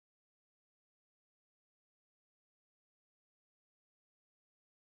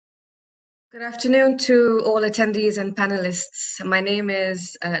Good afternoon to all attendees and panelists. My name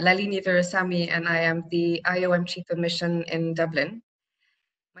is Lalini Virasamy, and I am the IOM Chief of Mission in Dublin.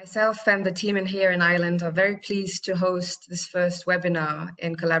 Myself and the team here in Ireland are very pleased to host this first webinar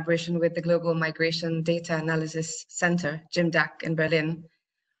in collaboration with the Global Migration Data Analysis Center, GMDAC in Berlin,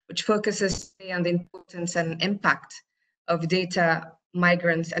 which focuses on the importance and impact of data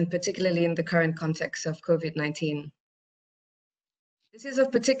migrants, and particularly in the current context of COVID-19. This is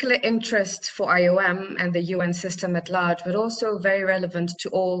of particular interest for IOM and the UN system at large, but also very relevant to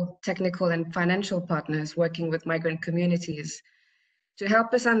all technical and financial partners working with migrant communities to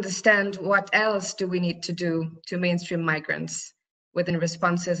help us understand what else do we need to do to mainstream migrants within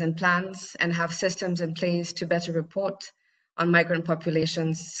responses and plans, and have systems in place to better report on migrant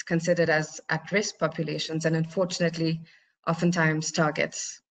populations considered as at-risk populations and unfortunately oftentimes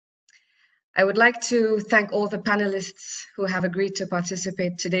targets. I would like to thank all the panelists who have agreed to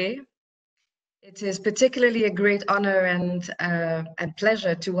participate today. It is particularly a great honor and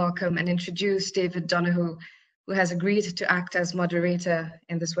pleasure to welcome and introduce David Donoghue, who has agreed to act as moderator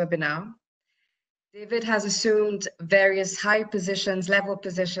in this webinar. David has assumed various high positions, level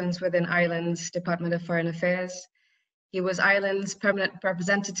positions within Ireland's Department of Foreign Affairs. He was Ireland's permanent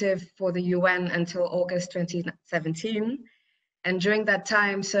representative for the UN until August 2017. And during that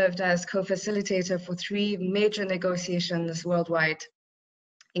time served as co-facilitator for 3 major negotiations worldwide,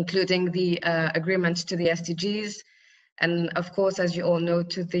 including the agreement to the SDGs, and of course, as you all know,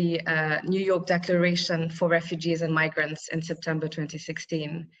 to the New York Declaration for Refugees and Migrants in September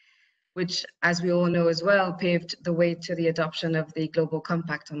 2016, which, as we all know as well, paved the way to the adoption of the Global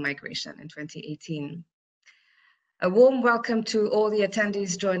Compact on Migration in 2018. A warm welcome to all the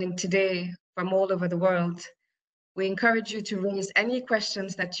attendees joining today from all over the world. We encourage you to raise any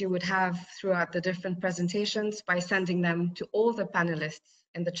questions that you would have throughout the different presentations by sending them to all the panelists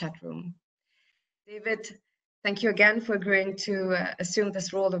in the chat room. David, thank you again for agreeing to assume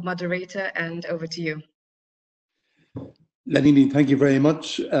this role of moderator, and over to you. Lalini, thank you very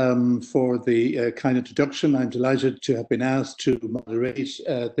much for the kind introduction. I'm delighted to have been asked to moderate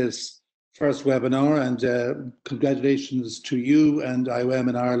this first webinar, and congratulations to you and IOM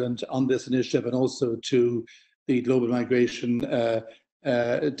in Ireland on this initiative, and also to the Global Migration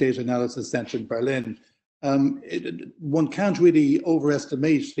Data Analysis Center in Berlin. One can't really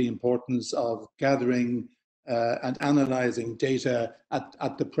overestimate the importance of gathering and analysing data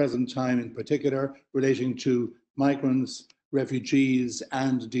at the present time, in particular relating to migrants, refugees,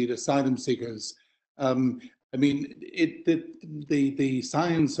 and indeed asylum seekers. I mean, the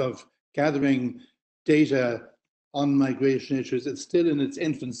science of gathering data on migration issues is still in its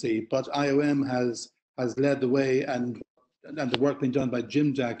infancy, but IOM has led the way, and the work being done by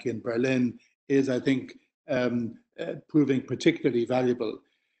GMDAC in Berlin is, I think, proving particularly valuable.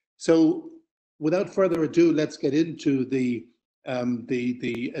 So, without further ado, let's get into the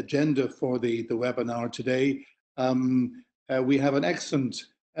agenda for the webinar today. We have an excellent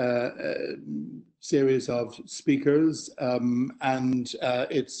series of speakers, and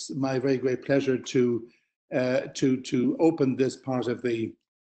it's my very great pleasure to open this part of the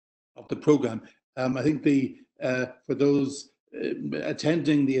program. I think for those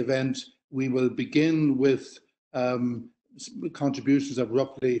attending the event, we will begin with contributions of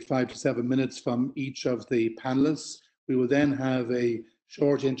roughly 5 to 7 minutes from each of the panelists. We will then have a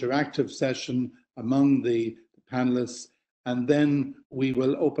short interactive session among the panelists, and then we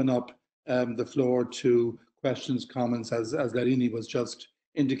will open up the floor to questions, comments, as Lalini was just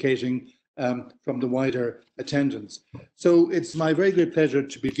indicating, from the wider attendance. So it's my very great pleasure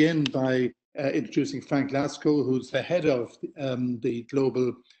to begin by introducing Frank Lasko, who's the head of the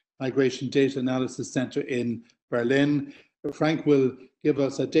Global Migration Data Analysis Center in Berlin. Frank will give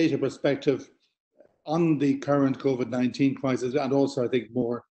us a data perspective on the current COVID-19 crisis, and also, I think,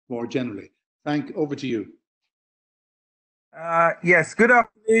 more generally. Frank, over to you. Yes, good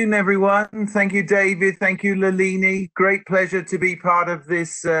afternoon, everyone. Thank you, David. Thank you, Lalini. Great pleasure to be part of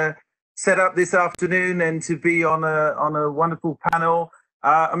this setup this afternoon and to be on a wonderful panel.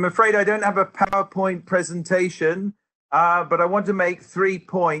 I'm afraid I don't have a PowerPoint presentation, but I want to make 3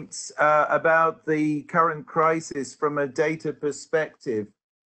 points about the current crisis from a data perspective.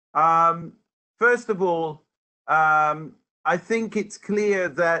 First of all, I think it's clear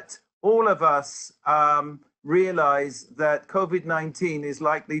that all of us realize that COVID-19 is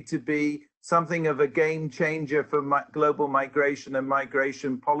likely to be something of a game changer for global migration and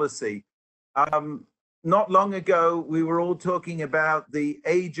migration policy. Not long ago, we were all talking about the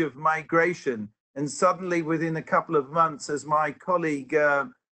age of migration, and suddenly within a couple of months, as my colleague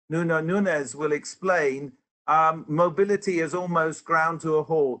Nuno Nunes will explain, mobility has almost ground to a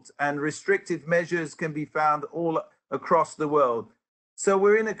halt, and restrictive measures can be found all across the world. So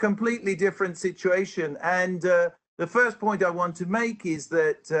we're in a completely different situation. And the first point I want to make is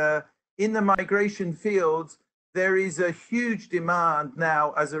that in the migration field, there is a huge demand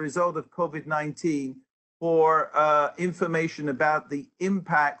now as a result of COVID-19 for information about the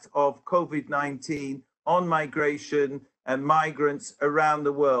impact of COVID-19 on migration and migrants around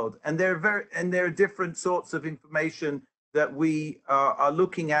the world. And there are different sorts of information that we are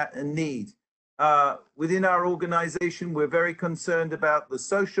looking at and need. Within our organization, we're very concerned about the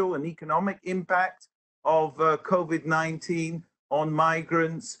social and economic impact of COVID-19 on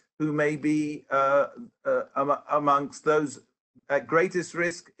migrants who may be amongst those at greatest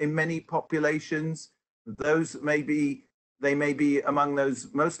risk in many populations. They may be among those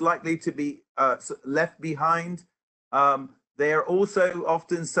most likely to be left behind. They are also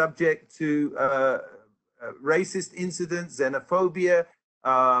often subject to racist incidents, xenophobia.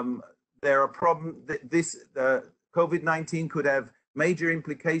 There are problems. COVID-19 could have major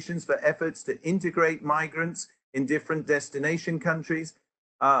implications for efforts to integrate migrants in different destination countries.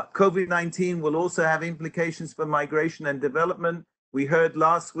 COVID-19 will also have implications for migration and development. We heard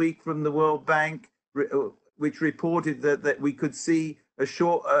last week from the World Bank, which reported that we could see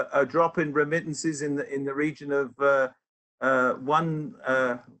a drop in remittances in the region of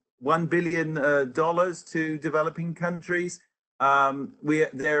 $1 billion to developing countries.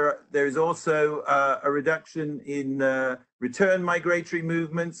 There is also a reduction in return migratory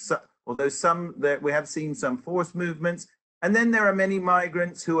movements, although we have seen some forced movements. And then there are many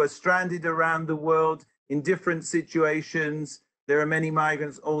migrants who are stranded around the world in different situations. There are many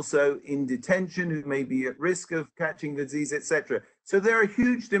migrants also in detention who may be at risk of catching the disease, etc. So there are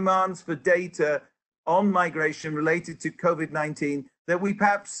huge demands for data on migration related to COVID-19 that we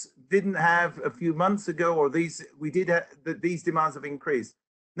perhaps didn't have a few months ago, or these demands have increased.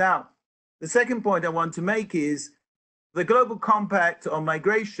 Now, the second point I want to make is the Global Compact on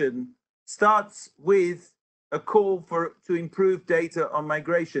migration starts with a call to improve data on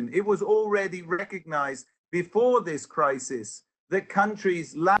migration. It was already recognized before this crisis that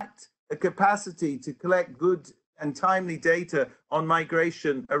countries lacked a capacity to collect good and timely data on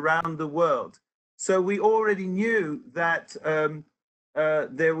migration around the world. So we already knew that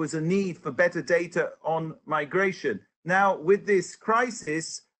there was a need for better data on migration. Now, with this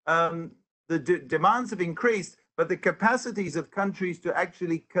crisis, the demands have increased, but the capacities of countries to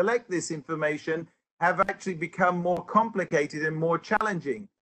actually collect this information have actually become more complicated and more challenging.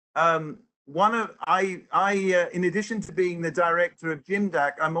 In addition to being the director of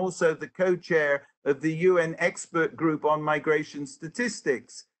GMDAC, I'm also the co-chair of the UN expert group on migration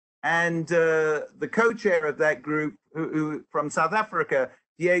statistics. And the co-chair of that group, who from South Africa,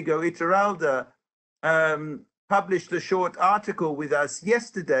 Diego Iturralde, published a short article with us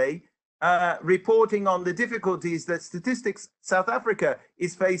yesterday, reporting on the difficulties that Statistics South Africa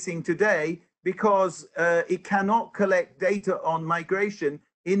is facing today because it cannot collect data on migration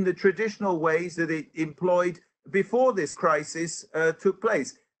in the traditional ways that it employed before this crisis took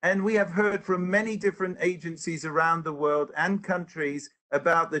place. And we have heard from many different agencies around the world and countries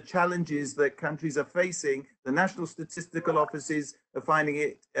about the challenges that countries are facing. The national statistical offices are finding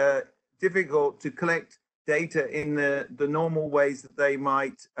it difficult to collect data in the normal ways that they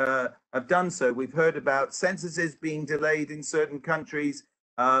might have done so. We've heard about censuses being delayed in certain countries,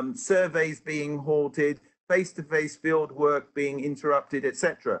 surveys being halted, face-to-face field work being interrupted,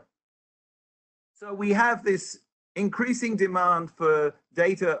 etc. So we have this increasing demand for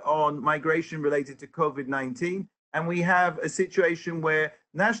data on migration related to COVID-19, and we have a situation where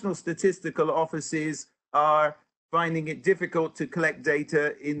national statistical offices are finding it difficult to collect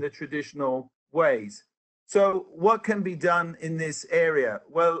data in the traditional ways. So what can be done in this area?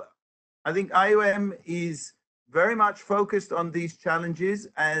 Well, I think IOM is very much focused on these challenges,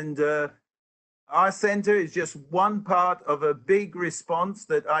 and our center is just one part of a big response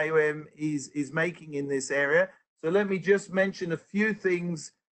that IOM is making in this area. So let me just mention a few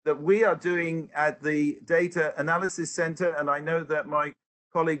things that we are doing at the Data Analysis Center, and I know that my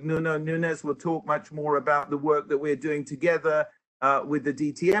colleague Nuno Nunes will talk much more about the work that we're doing together with the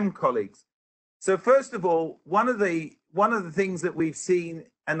DTM colleagues. So first of all, one of the things that we've seen,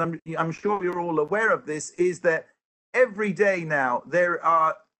 and I'm sure you're all aware of this, is that every day now there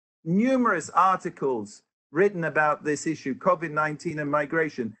are numerous articles written about this issue, COVID-19 and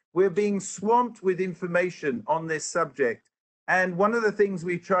migration. We're being swamped with information on this subject. And one of the things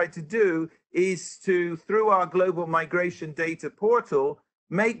we've tried to do is to, through our global migration data portal,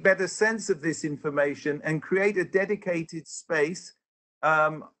 make better sense of this information and create a dedicated space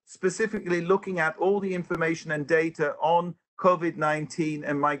specifically looking at all the information and data on COVID-19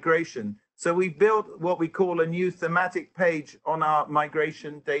 and migration. So we built what we call a new thematic page on our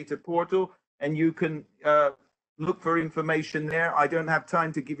migration data portal, and you can look for information there. I don't have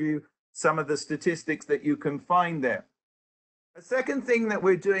time to give you some of the statistics that you can find there. A second thing that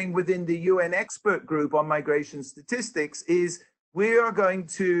we're doing within the UN expert group on migration statistics is we are going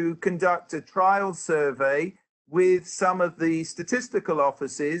to conduct a trial survey with some of the statistical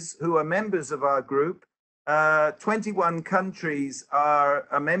offices who are members of our group. 21 countries are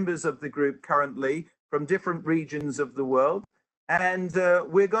members of the group currently from different regions of the world. And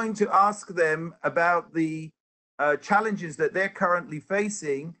we're going to ask them about the challenges that they're currently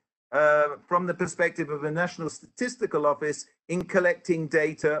facing from the perspective of the National Statistical Office in collecting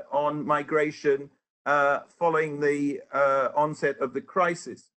data on migration following the onset of the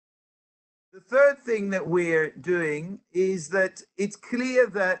crisis. The third thing that we're doing is that it's clear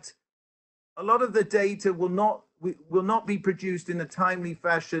that a lot of the data will not be produced in a timely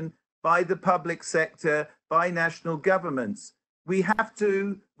fashion by the public sector, by national governments. We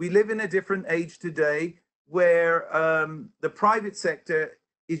live in a different age today where the private sector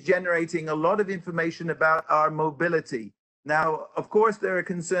is generating a lot of information about our mobility. Now, of course, there are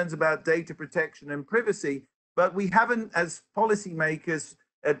concerns about data protection and privacy, but we haven't, as policymakers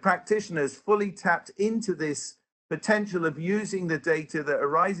and practitioners, fully tapped into this potential of using the data that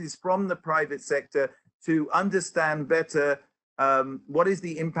arises from the private sector to understand better what is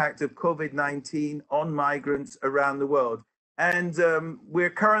the impact of COVID-19 on migrants around the world. And we're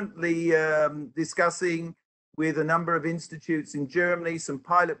currently discussing with a number of institutes in Germany some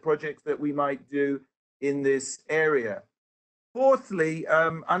pilot projects that we might do in this area. Fourthly,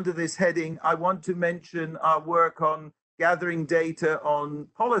 under this heading, I want to mention our work on gathering data on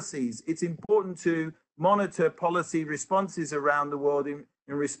policies. It's important to monitor policy responses around the world in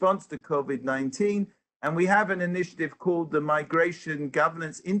response to COVID-19. And we have an initiative called the Migration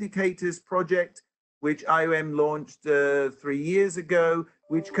Governance Indicators Project, which IOM launched 3 years ago,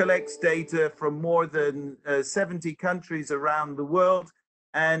 which collects data from more than 70 countries around the world.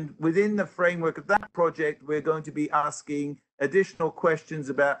 And within the framework of that project, we're going to be asking additional questions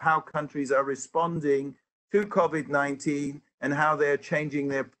about how countries are responding to COVID-19 and how they're changing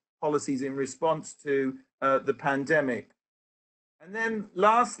their policies in response to the pandemic. And then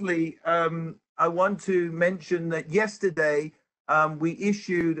lastly, I want to mention that yesterday we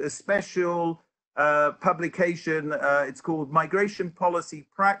issued a special publication. It's called Migration Policy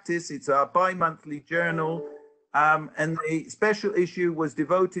Practice. It's our bi-monthly journal. And the special issue was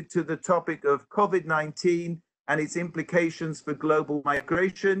devoted to the topic of COVID-19 and its implications for global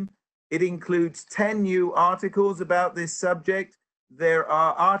migration. It includes 10 new articles about this subject. There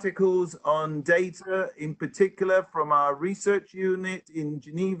are articles on data, in particular from our research unit in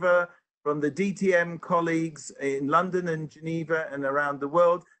Geneva, from the DTM colleagues in London and Geneva and around the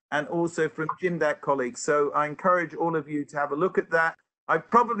world, and also from GMDAC colleagues. So I encourage all of you to have a look at that. I've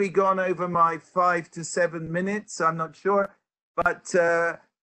probably gone over my 5 to 7 minutes, I'm not sure, but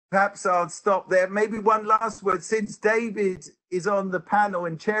perhaps I'll stop there. Maybe one last word. Since David is on the panel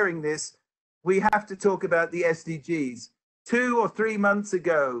and chairing this, we have to talk about the SDGs. 2 or 3 months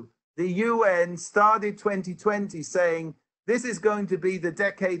ago, the UN started 2020 saying, this is going to be the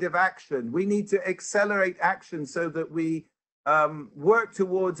decade of action. We need to accelerate action so that we work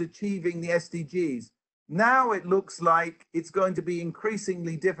towards achieving the SDGs. Now it looks like it's going to be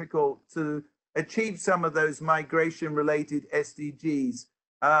increasingly difficult to achieve some of those migration-related SDGs.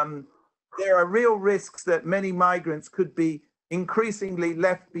 There are real risks that many migrants could be increasingly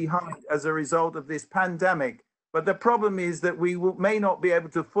left behind as a result of this pandemic. But the problem is that we may not be able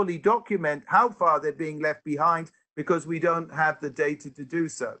to fully document how far they're being left behind because we don't have the data to do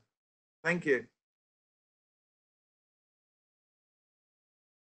so. Thank you.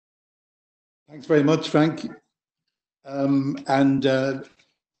 Thanks very much, Frank. Thank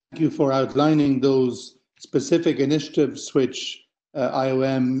you for outlining those specific initiatives which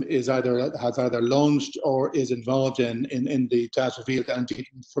IOM has either launched or is involved in the data field, and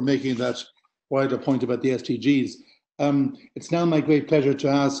for making that wider point about the SDGs. It's now my great pleasure to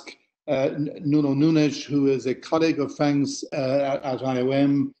ask Nuno Nunes, who is a colleague of Frank's at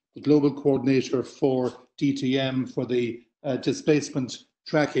IOM, the Global Coordinator for DTM for the Displacement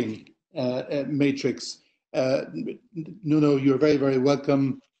Tracking Matrix. Nuno, you're very, very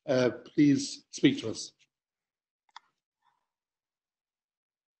welcome. Please speak to us.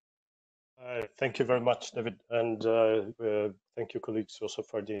 Thank you very much, David, and thank you, colleagues, also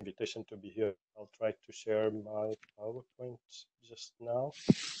for the invitation to be here. I'll try to share my PowerPoint just now.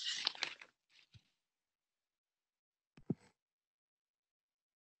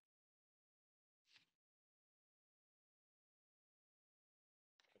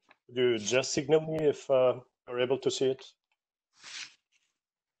 Could you just signal me if you're able to see it?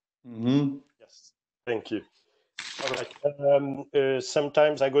 Yes, thank you. All right.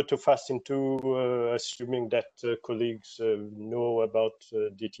 Sometimes I go too fast into assuming that colleagues know about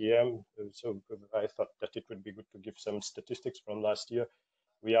DTM. So I thought that it would be good to give some statistics from last year.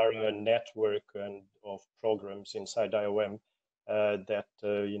 We are a network of programs inside IOM that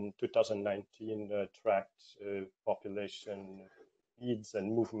in 2019 tracked population needs and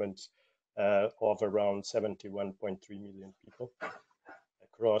movements of around 71.3 million people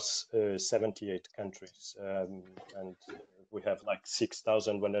across 78 countries. And we have like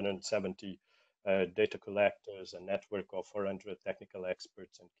 6,170 data collectors, a network of 400 technical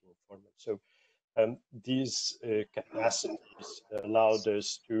experts and key informants. So these capacities allowed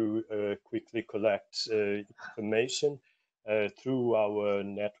us to quickly collect information through our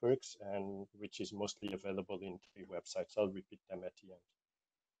networks, and which is mostly available in 3 websites. I'll repeat them at the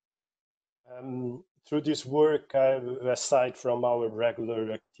end. Through this work, aside from our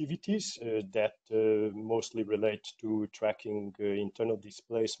regular activities that mostly relate to tracking internal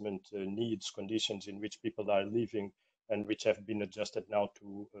displacement needs, conditions in which people are living, and which have been adjusted now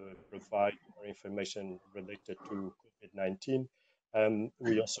to provide more information related to COVID-19,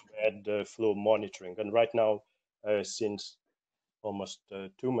 we also had flow monitoring. And right now, since almost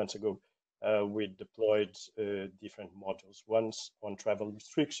 2 months ago, we deployed different modules, one's on travel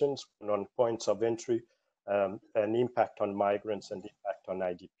restrictions, one on points of entry, an impact on migrants and impact on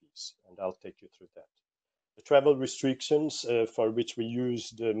IDPs. And I'll take you through that. The travel restrictions, for which we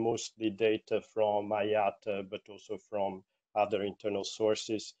used mostly data from IATA, but also from other internal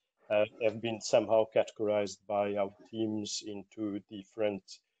sources, have been somehow categorized by our teams into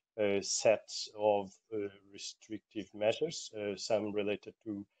different sets of restrictive measures, some related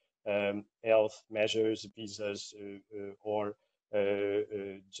to health measures, visas, or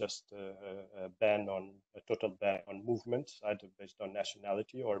just a ban on a total ban on movement, either based on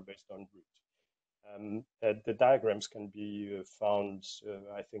nationality or based on route. The diagrams can be found.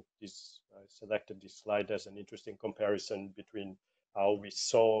 I think I selected this slide as an interesting comparison between how we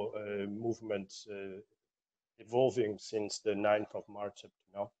saw movements evolving since the 9th of March up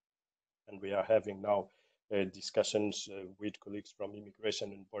to now. And we are having now discussions with colleagues from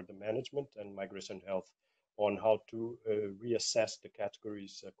immigration and border management and migration health on how to reassess the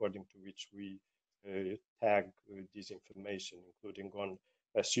categories according to which we tag this information, including on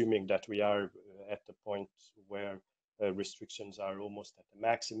assuming that we are at the point where restrictions are almost at the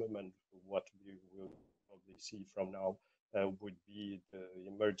maximum, and what we will probably see from now would be the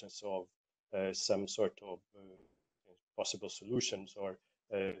emergence of some sort of possible solutions or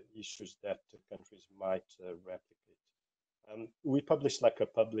issues that countries might replicate. We publish like a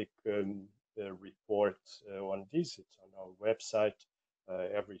public report on this. It's on our website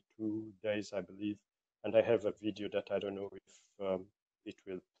every 2 days, I believe. And I have a video that I don't know if it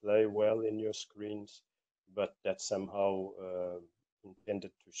will play well in your screens, but that's somehow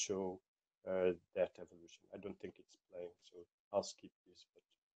intended to show that evolution. I don't think it's playing, so I'll skip this, but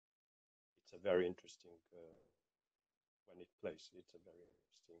it's a very interesting when it plays, it's a very interesting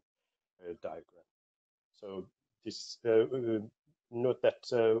diagram. So this note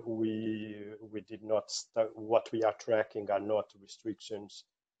that we did not start, what we are tracking are not restrictions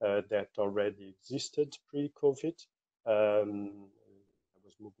that already existed pre-COVID. There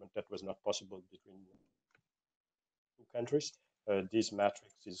was movement that was not possible between 2 countries. This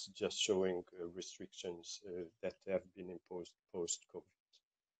matrix is just showing restrictions that have been imposed post-COVID.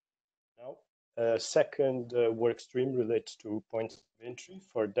 Now, second work stream relates to points of entry.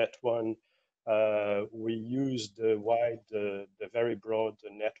 For that one, we used the very broad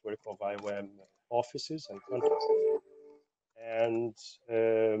network of IOM offices and contacts, and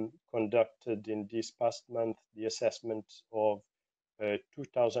conducted in this past month the assessment of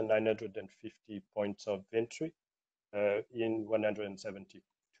 2,950 points of entry in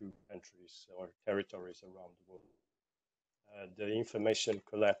 172 countries or territories around the world. The information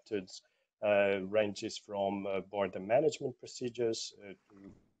collected ranges from border management procedures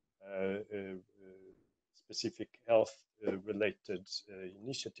to specific health related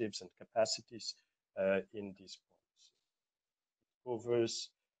initiatives and capacities in these points. It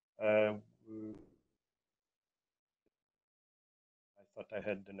covers, I thought I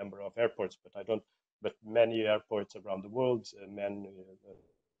had the number of airports, but I don't, but many airports around the world, many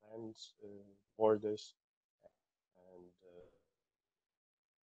lands, borders,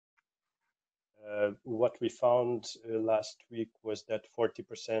 and what we found last week was that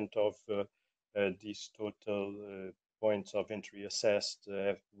 40% of these total points of entry assessed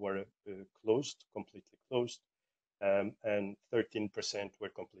were closed, completely closed. and 13% were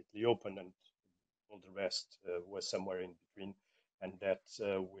completely open, and all the rest was somewhere in between, and that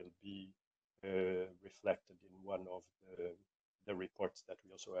will be reflected in one of the reports that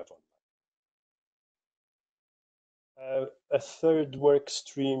we also have online. A third work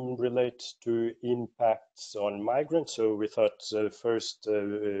stream relates to impacts on migrants. So we thought first,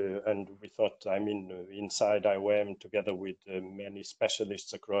 I mean, inside IOM, together with many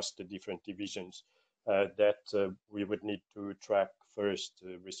specialists across the different divisions, that we would need to track first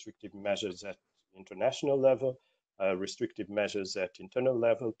restrictive measures at international level, restrictive measures at internal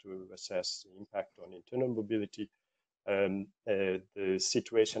level to assess the impact on internal mobility, the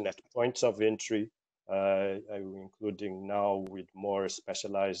situation at points of entry, including now with more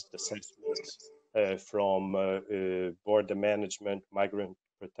specialized assessments from border management, migrant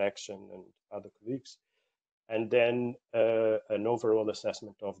protection, and other colleagues, and then an overall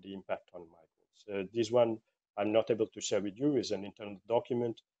assessment of the impact on migrants. This one I'm not able to share with you, is an internal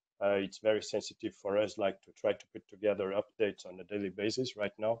document. It's very sensitive for us, like to try to put together updates on a daily basis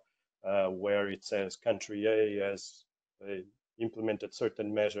right now, where it says country A has implemented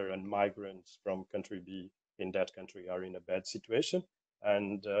certain measure and migrants from country B in that country are in a bad situation.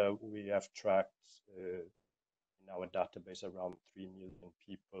 And we have tracked in our database around 3 million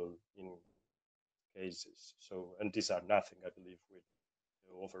people in cases. So, and these are nothing, I believe, with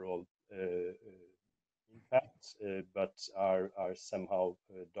the overall impacts, but are somehow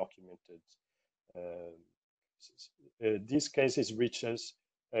documented. These cases reach us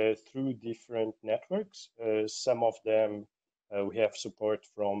through different networks. Some of them we have support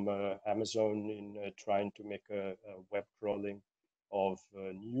from Amazon in trying to make a web crawling of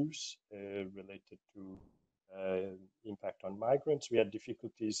news related to impact on migrants. We had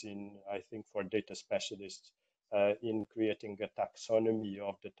difficulties in, I think, for data specialists in creating a taxonomy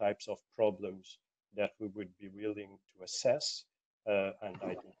of the types of problems that we would be willing to assess and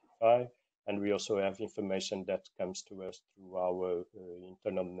identify. And we also have information that comes to us through our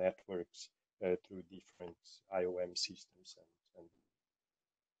internal networks through different IOM systems.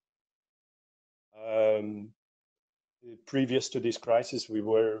 Previous to this crisis, we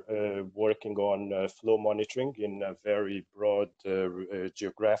were working on flow monitoring in a very broad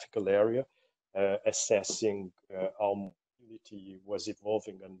geographical area, assessing how mobility was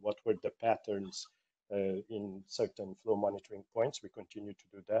evolving and what were the patterns in certain flow monitoring points. We continue to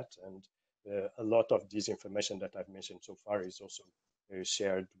do that, and a lot of this information that I've mentioned so far is also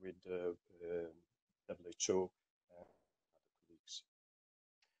shared with WHO and other colleagues.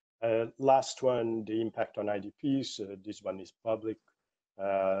 Last one, the impact on IDPs. This one is public.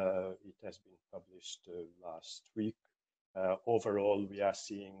 It has been published last week. Overall, we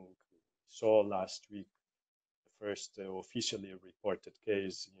saw last week the first officially reported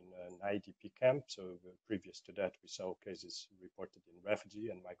case in an IDP camp. So previous to that, we saw cases reported in refugee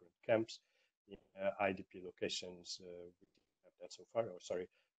and migrant camps. In IDP locations, we didn't have that so far, or sorry,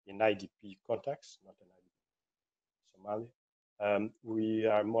 in IDP contacts, not in IDP Somalia. We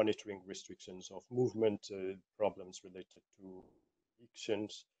are monitoring restrictions of movement, problems related to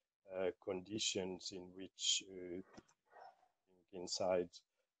evictions, conditions in which inside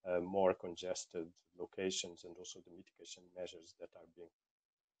more congested locations, and also the mitigation measures that are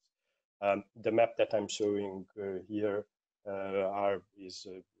being. The map that I'm showing here is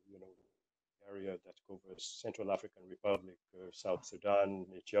area that covers Central African Republic, South Sudan,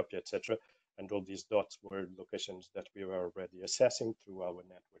 Ethiopia, etc. And all these dots were locations that we were already assessing through our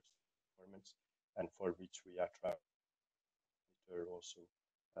network performance, and for which we are trying to monitor also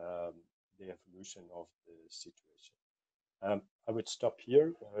the evolution of the situation. I would stop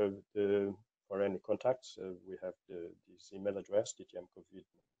here. For any contacts, we have this email address, DTM-COVID,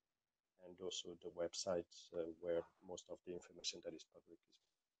 and also the website where most of the information that is public is.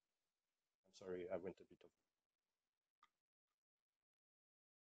 I'm sorry, I went a bit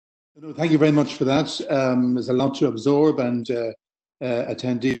over. No, thank you very much for that. There's a lot to absorb, and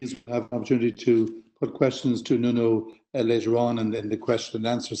attendees will have an opportunity to put questions to Nuno later on in the question and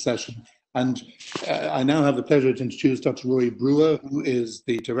answer session. And I now have the pleasure to introduce Dr. Rory Brewer, who is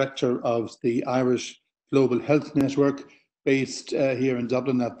the director of the Irish Global Health Network, based here in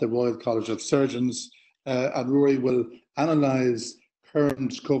Dublin at the Royal College of Surgeons. And Rory will analyse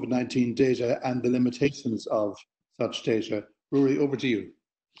current COVID-19 data and the limitations of such data. Rory, over to you.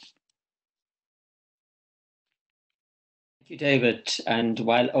 Thank you, David. And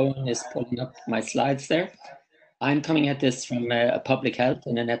while Owen is pulling up my slides there, I'm coming at this from a public health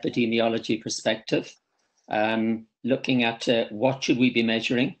and an epidemiology perspective, looking at what should we be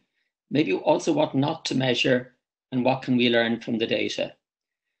measuring, maybe also what not to measure, and what can we learn from the data.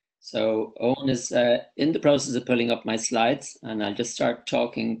 So Owen is in the process of pulling up my slides, and I'll just start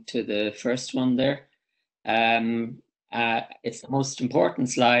talking to the first one there. It's the most important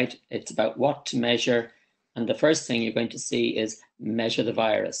slide. It's about what to measure. And the first thing you're going to see is measure the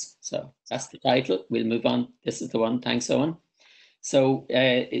virus. So that's the title. We'll move on. This is the one. Thanks, Owen. So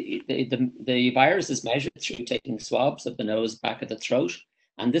the virus is measured through taking swabs of the nose, back of the throat.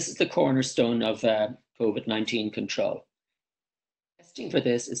 And this is the cornerstone of COVID-19 control. Testing for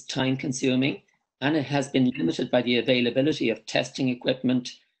this is time consuming, and it has been limited by the availability of testing equipment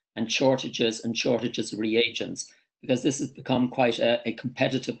and shortages of reagents, because this has become quite a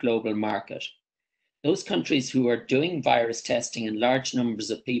competitive global market. Those countries who are doing virus testing in large numbers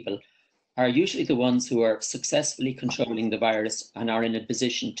of people are usually the ones who are successfully controlling the virus and are in a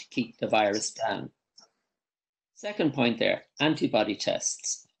position to keep the virus down. Second point there, antibody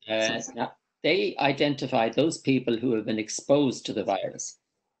tests. Now, they identify those people who have been exposed to the virus.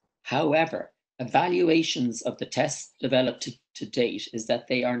 However, evaluations of the tests developed to date is that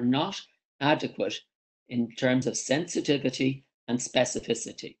they are not adequate in terms of sensitivity and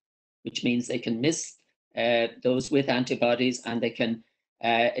specificity, which means they can miss those with antibodies, and they can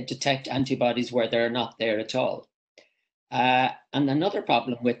detect antibodies where they're not there at all. And another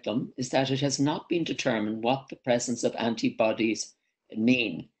problem with them is that it has not been determined what the presence of antibodies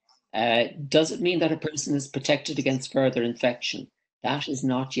mean. Does it mean that a person is protected against further infection? That is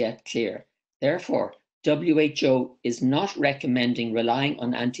not yet clear. Therefore, WHO is not recommending relying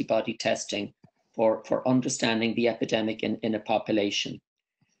on antibody testing for understanding the epidemic in a population.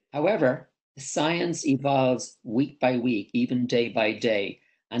 However, the science evolves week by week, even day by day,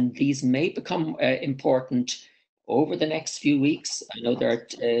 and these may become important over the next few weeks. I know there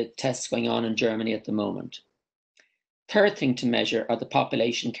are tests going on in Germany at the moment. Third thing to measure are the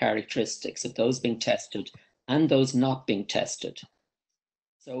population characteristics of those being tested and those not being tested.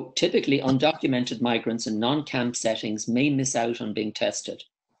 So typically undocumented migrants in non-camp settings may miss out on being tested.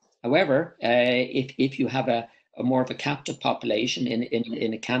 However, if you have a more of a captive population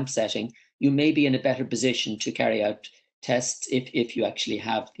in a camp setting, you may be in a better position to carry out tests if you actually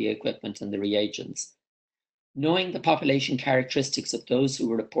have the equipment and the reagents. Knowing the population characteristics of those who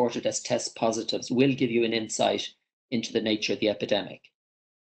were reported as test positives will give you an insight into the nature of the epidemic.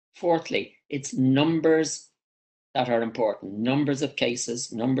 Fourthly, it's numbers that are important. Numbers of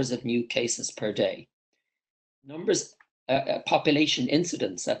cases, numbers of new cases per day. Numbers, population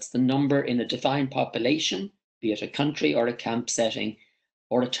incidence, that's the number in a defined population, be it a country or a camp setting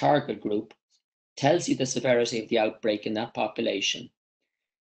or a target group, tells you the severity of the outbreak in that population.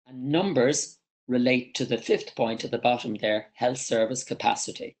 And numbers relate to the fifth point at the bottom there, health service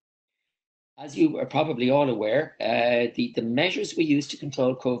capacity. As you are probably all aware, the measures we use to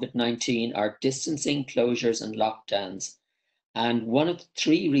control COVID-19 are distancing, closures, and lockdowns. And one of the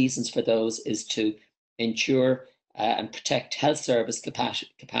three reasons for those is to ensure and protect health service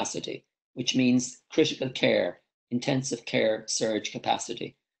capacity, which means critical care, intensive care surge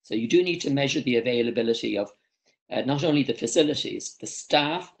capacity. So you do need to measure the availability of not only the facilities, the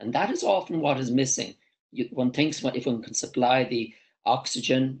staff, and that is often what is missing. One thinks if one can supply the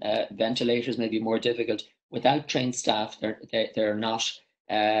oxygen, ventilators may be more difficult. Without trained staff, they're not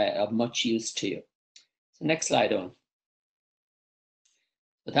of much use to you. So next slide, Owen.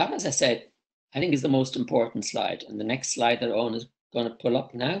 But that, as I said, I think is the most important slide. And the next slide that Owen is going to pull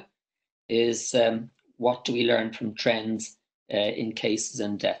up now is what do we learn from trends in cases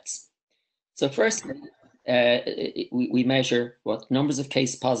and deaths. So firstly, we measure what numbers of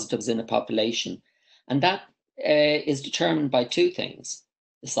case positives in a population, and that is determined by two things: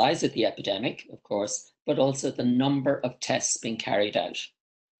 the size of the epidemic, of course, but also the number of tests being carried out.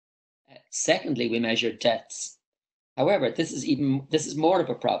 Secondly, we measure deaths. However, this is more of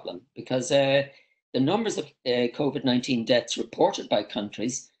a problem, because the numbers of COVID-19 deaths reported by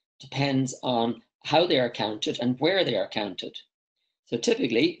countries depends on how they are counted and where they are counted. So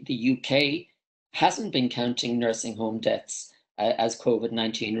typically, the UK hasn't been counting nursing home deaths as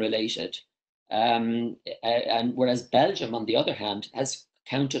COVID-19 related. And whereas Belgium, on the other hand, has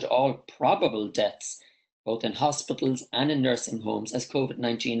counted all probable deaths, both in hospitals and in nursing homes, as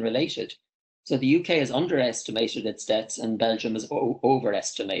COVID-19 related. So the UK has underestimated its deaths and Belgium has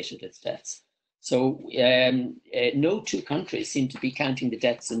overestimated its deaths. So no two countries seem to be counting the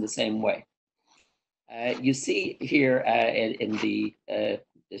deaths in the same way. You see here in the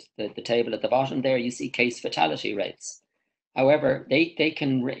table at the bottom there, you see case fatality rates. However, they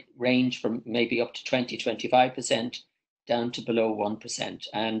can range from maybe up to 20-25% down to below 1%.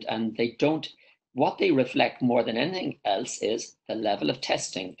 And they don't, what they reflect more than anything else is the level of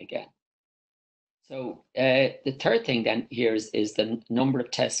testing again. So the third thing then here is the number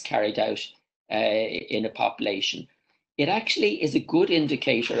of tests carried out in a population. It actually is a good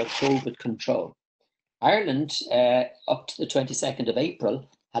indicator of COVID control. Ireland, up to the 22nd of April,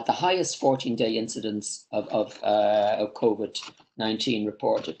 had the highest 14-day incidence of COVID-19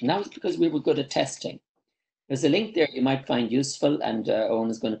 reported. And that was because we were good at testing. There's a link there you might find useful, and Owen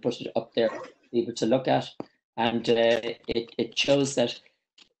is going to put it up there for people to look at. And it shows that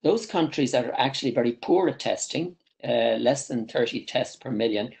those countries that are actually very poor at testing, less than 30 tests per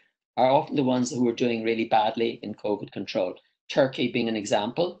million, are often the ones who are doing really badly in COVID control. Turkey being an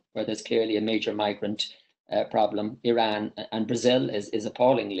example, where there's clearly a major migrant problem. Iran and Brazil is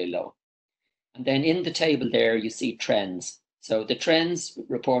appallingly low. And then in the table there, you see trends. So the trends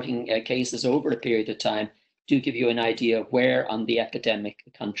reporting cases over a period of time do give you an idea of where on the epidemic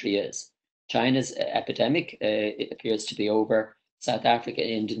the country is. China's epidemic it appears to be over. South Africa,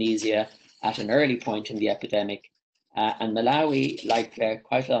 Indonesia at an early point in the epidemic. And Malawi, like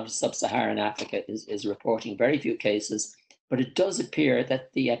quite a lot of sub-Saharan Africa, is reporting very few cases, but it does appear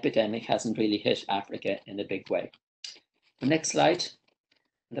that the epidemic hasn't really hit Africa in a big way. The next slide.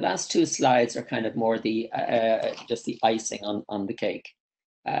 The last two slides are kind of more the just the icing on the cake.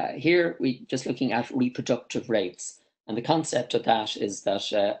 Here we just looking at reproductive rates, and the concept of that is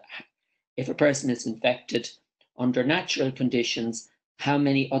that if a person is infected under natural conditions, how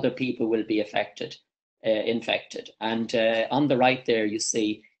many other people will be infected. And on the right there, you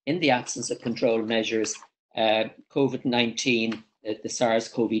see in the absence of control measures, COVID-19, the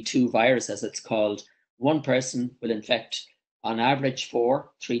SARS-CoV-2 virus, as it's called, one person will infect on average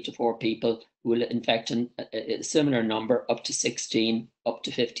 3 to 4 people, who will infect a similar number up to 16, up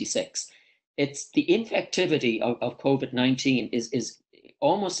to 56. It's the infectivity of COVID-19 is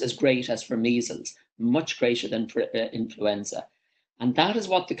almost as great as for measles, much greater than for influenza. And that is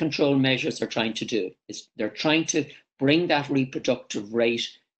what the control measures are trying to do. They're trying to bring that reproductive rate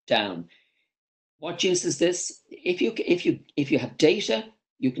down. What use is this? If you have data,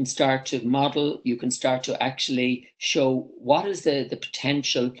 you can start to model, you can start to actually show what is the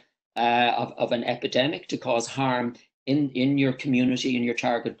potential of an epidemic to cause harm in your community, in your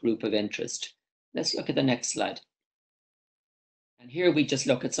target group of interest. Let's look at the next slide. And here we just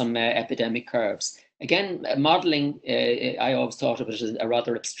look at some epidemic curves. Again, modeling, I always thought of it as a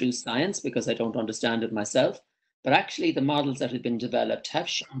rather abstruse science because I don't understand it myself. But actually, the models that have been developed have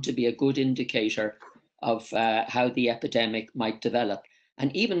shown to be a good indicator of how the epidemic might develop.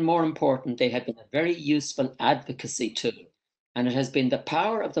 And even more important, they have been a very useful advocacy tool. And it has been the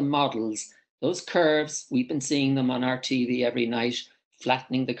power of the models, those curves, we've been seeing them on our TV every night,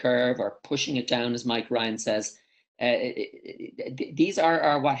 flattening the curve or pushing it down, as Mike Ryan says. These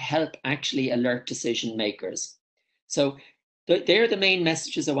are what help actually alert decision makers. So they're the main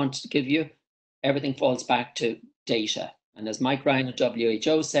messages I wanted to give you. Everything falls back to data. And as Mike Ryan at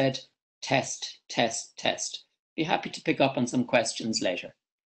WHO said, test, test, test. Be happy to pick up on some questions later.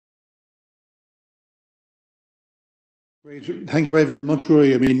 Great. Thank you very much,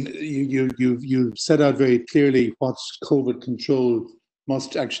 Rory. I mean, you set out very clearly what COVID control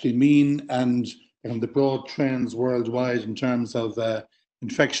must actually mean and the broad trends worldwide in terms of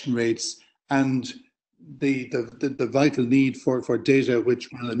infection rates and the vital need for data which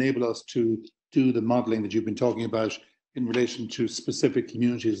will enable us to do the modelling that you've been talking about in relation to specific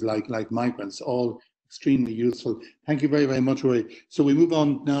communities like migrants, all extremely useful. Thank you very, very much, Rory. So we move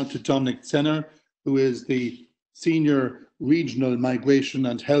on now to Dominic Senner, who is the Senior Regional Migration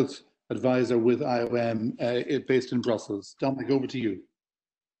and Health Advisor with IOM based in Brussels. Dominic, over to you.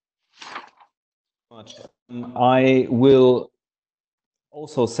 I will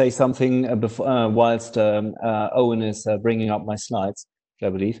also say something before, whilst Owen is bringing up my slides, I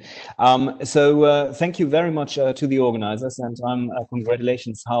believe. Thank you very much to the organizers, and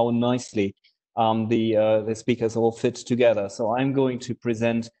congratulations how nicely the speakers all fit together. So I'm going to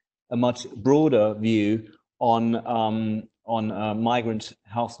present a much broader view on migrant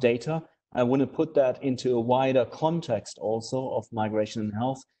health data. I want to put that into a wider context also of migration and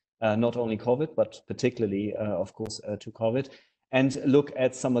health, not only COVID, but particularly, of course, to COVID, and look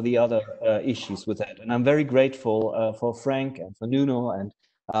at some of the other issues with that. And I'm very grateful for Frank and for Nuno and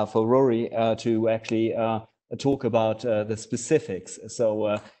for Rory to actually talk about the specifics.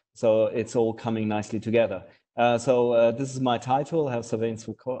 So it's all coming nicely together. This is my title, Health Surveillance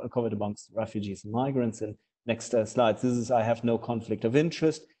for COVID amongst refugees and migrants. And next slide. This is I have no conflict of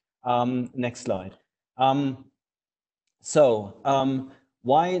interest. Next slide.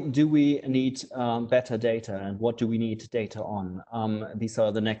 Why do we need better data, and what do we need data on? These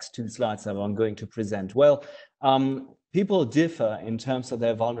are the next two slides that I'm going to present. Well, people differ in terms of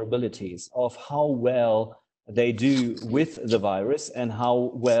their vulnerabilities, of how well they do with the virus and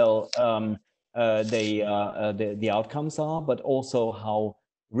how well the outcomes are, but also how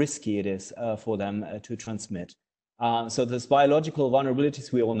risky it is for them to transmit. So there's biological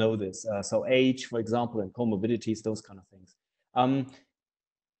vulnerabilities, we all know this. So age, for example, and comorbidities, those kind of things.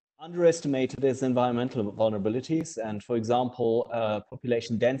 Underestimated is environmental vulnerabilities, and for example,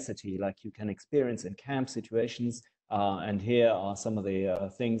 population density, like you can experience in camp situations. And here are some of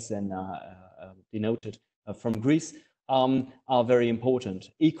the things then denoted from Greece, are very important.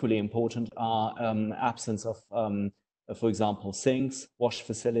 Equally important are absence of, for example, sinks, wash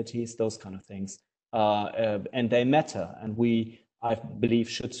facilities, those kind of things. And they matter, and we, I believe,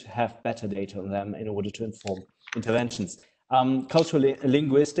 should have better data on them in order to inform interventions. Cultural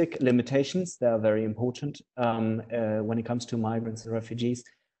linguistic limitations, they are very important when it comes to migrants and refugees.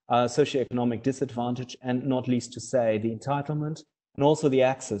 Socioeconomic disadvantage, and not least to say the entitlement and also the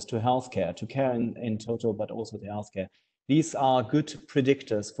access to healthcare, to care in total, but also to healthcare. These are good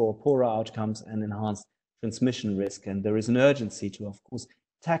predictors for poorer outcomes and enhanced transmission risk, and there is an urgency to, of course,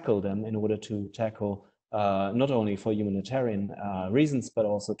 tackle them in order to tackle not only for humanitarian reasons, but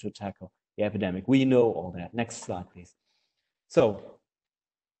also to tackle the epidemic. We know all that. Next slide, please. So,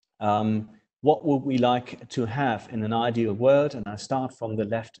 what would we like to have in an ideal world? And I start from the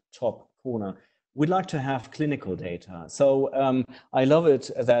left top corner. We'd like to have clinical data. So I love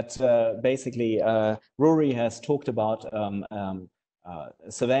it that basically Rory has talked about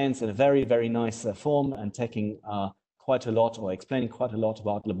surveillance in a very, very nice form, and taking quite a lot, or explaining quite a lot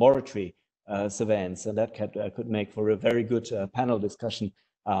about laboratory surveillance. And that could make for a very good panel discussion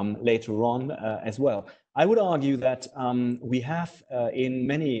later on as well. I would argue that we have in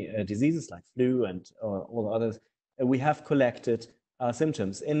many diseases like flu and all others, we have collected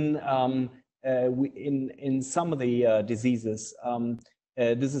symptoms. In some of the diseases,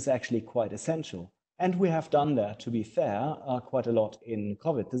 this is actually quite essential. And we have done that, to be fair, quite a lot in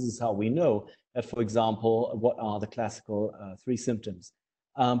COVID. This is how we know that, for example, what are the classical 3 symptoms.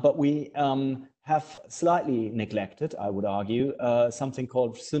 But we have slightly neglected, I would argue, something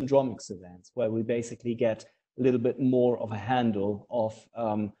called syndromic surveillance, where we basically get a little bit more of a handle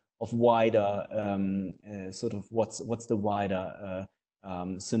of wider sort of what's the wider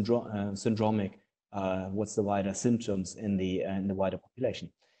syndromic, what's the wider symptoms in the wider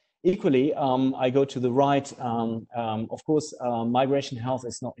population. Equally, I go to the right. Of course, migration health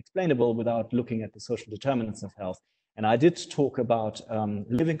is not explainable without looking at the social determinants of health. And I did talk about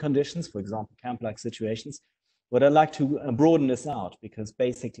living conditions, for example, camp-like situations, but I'd like to broaden this out, because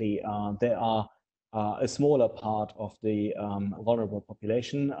basically there are a smaller part of the vulnerable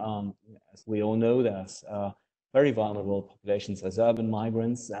population. As we all know, there's very vulnerable populations as urban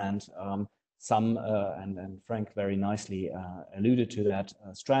migrants, and some, and Frank very nicely alluded to that,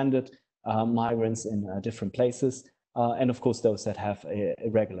 stranded migrants in different places, and of course those that have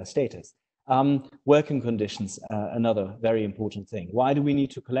irregular status. Working conditions, another very important thing. Why do we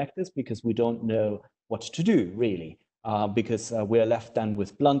need to collect this? Because we don't know what to do, really, because we're left then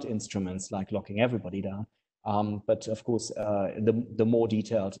with blunt instruments like locking everybody down. But of course, the more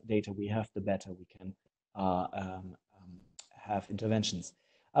detailed data we have, the better we can have interventions.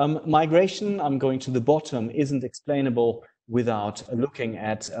 Migration, I'm going to the bottom, isn't explainable without looking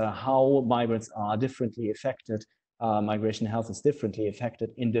at how migrants are differently affected. Migration health is differently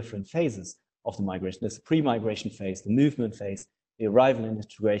affected in different phases of the migration. There's the pre-migration phase, the movement phase, the arrival and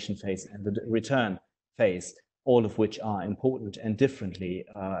integration phase, and the return phase, all of which are important and differently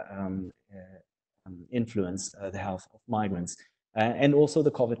influence the health of migrants, and also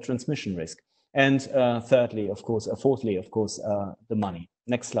the COVID transmission risk. And fourthly, of course, the money.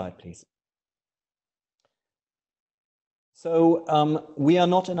 Next slide, please. So we are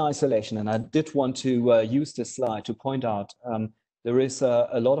not in isolation, and I did want to use this slide to point out there is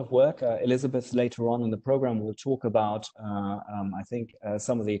a lot of work. Elizabeth later on in the program will talk about, I think,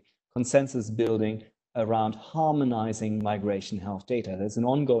 some of the consensus building around harmonizing migration health data. There's an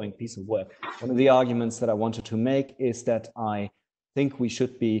ongoing piece of work. One of the arguments that I wanted to make is that I think we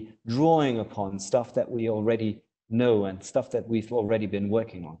should be drawing upon stuff that we already know and stuff that we've already been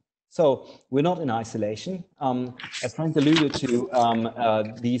working on. So we're not in isolation. As Frank alluded to,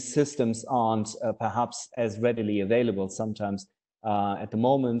 these systems aren't perhaps as readily available sometimes at the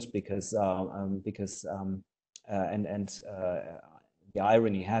moment, because the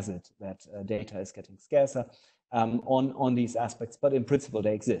irony has it that data is getting scarcer on these aspects, but in principle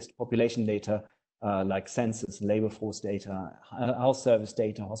they exist. Population data like census, labor force data, health service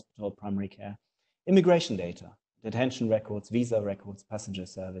data, hospital, primary care, immigration data, detention records, visa records, passenger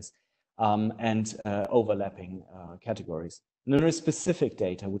service, and overlapping categories. And there is specific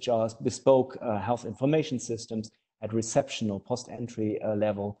data, which are bespoke health information systems at reception or post-entry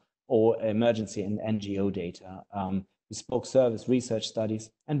level, or emergency and NGO data, bespoke service research studies,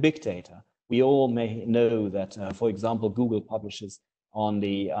 and big data. We all may know that, for example, Google publishes on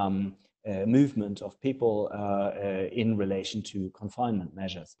the movement of people in relation to confinement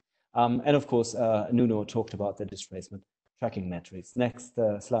measures. And of course, Nuno talked about the displacement tracking metrics. Next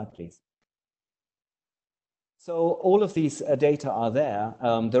slide, please. So all of these data are there.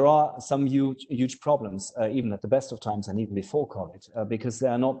 There are some huge problems, even at the best of times and even before COVID, because they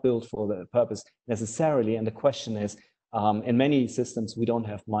are not built for the purpose necessarily. And the question is, in many systems, we don't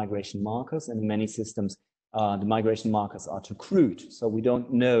have migration markers, and in many systems, the migration markers are too crude. So we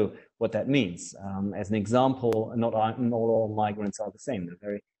don't know what that means. As an example, not all migrants are the same. They're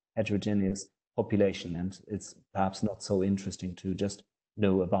very heterogeneous population, and it's perhaps not so interesting to just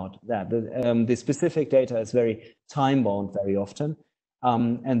know about that. The specific data is very time-bound very often,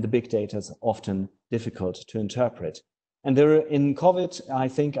 and the big data is often difficult to interpret. And in COVID, I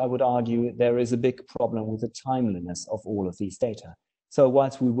think I would argue there is a big problem with the timeliness of all of these data. So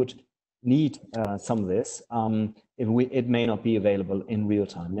whilst we would need some of this, it may not be available in real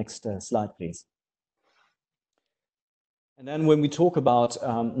time. Next slide, please. And then when we talk about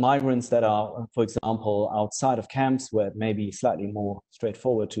migrants that are, for example, outside of camps, where it may be slightly more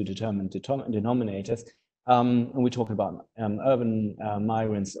straightforward to determine denominators, and we talk about urban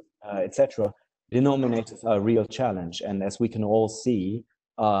migrants, etc., denominators are a real challenge. And as we can all see,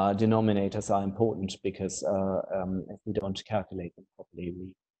 denominators are important because if we don't calculate them properly,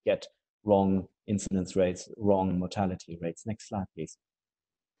 we get wrong incidence rates, wrong mortality rates. Next slide, please.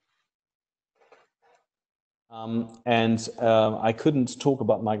 I couldn't talk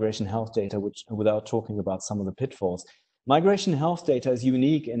about migration health data without talking about some of the pitfalls. Migration health data is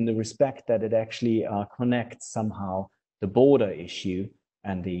unique in the respect that it actually connects somehow the border issue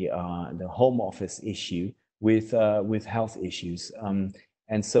and the home office issue with health issues.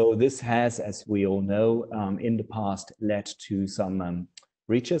 And so this has, as we all know, in the past led to some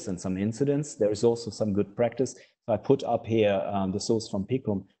breaches and some incidents. There is also some good practice. So I put up here the source from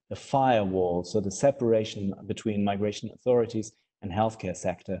PICUM, the firewall, so the separation between migration authorities and healthcare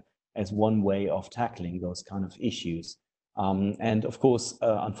sector as one way of tackling those kind of issues. And of course,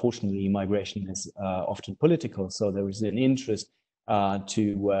 unfortunately, migration is often political, so there is an interest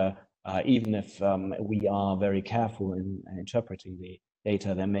to, even if we are very careful in interpreting the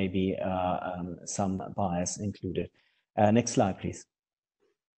data, there may be some bias included. Next slide, please.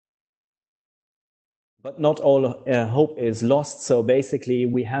 But not all hope is lost. So basically,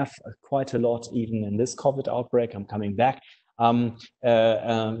 we have quite a lot, even in this COVID outbreak. I'm coming back. A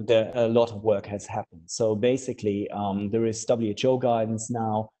lot of work has happened. So basically, there is WHO guidance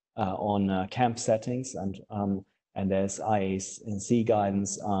now on camp settings, and there's IAC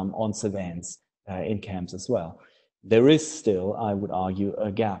guidance on surveillance in camps as well. There is still, I would argue,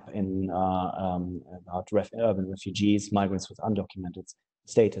 a gap in about urban refugees, migrants with undocumented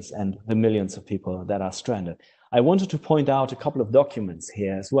status, and the millions of people that are stranded. I wanted to point out a couple of documents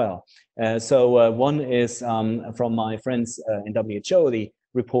here as well. One is from my friends in WHO, the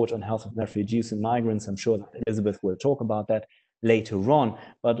report on health of refugees and migrants. I'm sure that Elizabeth will talk about that later on.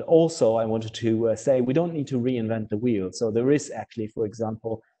 But also I wanted to say we don't need to reinvent the wheel. So there is actually, for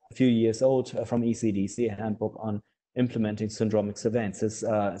example, a few years old from ECDC, a handbook on implementing syndromic surveillance,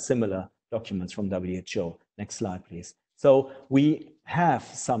 similar documents from WHO. Next slide, please. So we have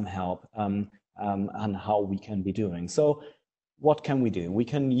some help on how we can be doing. So what can we do? We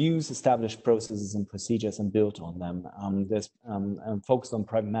can use established processes and procedures and build on them. There's focused on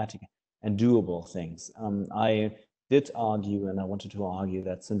pragmatic and doable things. I did argue, and I wanted to argue,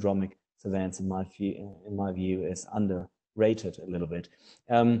 that syndromic surveillance, in my view, is underrated a little bit.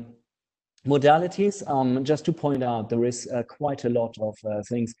 Modalities, just to point out, there is quite a lot of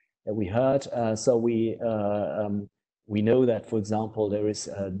things that we heard. We know that, for example, there is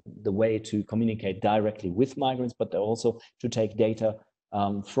the way to communicate directly with migrants, but also to take data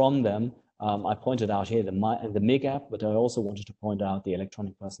from them. I pointed out here the MIG app, but I also wanted to point out the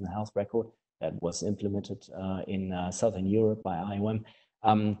electronic personal health record that was implemented in Southern Europe by IOM,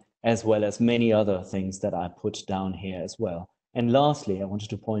 as well as many other things that I put down here as well. And lastly, I wanted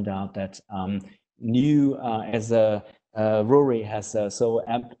to point out that as Rory has so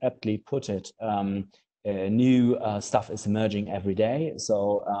aptly put it, new stuff is emerging every day.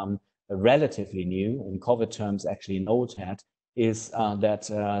 So relatively new, in COVID terms, actually an old hat, is that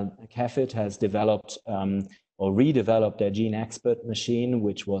CAFID has developed or redeveloped their Gene Expert machine,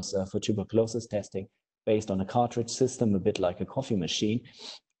 which was for tuberculosis testing based on a cartridge system, a bit like a coffee machine.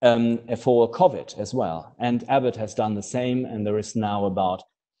 for COVID as well. And Abbott has done the same, and there is now about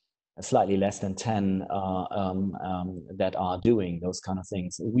slightly less than 10 that are doing those kind of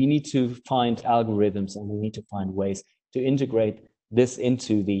things. We need to find algorithms, and we need to find ways to integrate this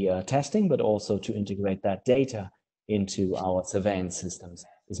into the testing, but also to integrate that data into our surveillance systems,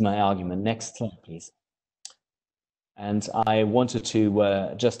 is my argument. Next slide, please. And I wanted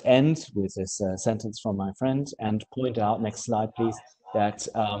to just end with this sentence from my friend and point out, next slide, please, that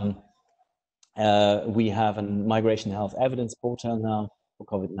we have a migration health evidence portal now for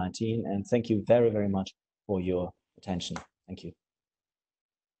COVID-19. And thank you very, very much for your attention. Thank you.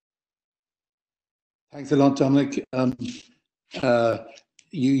 Thanks a lot, Dominic.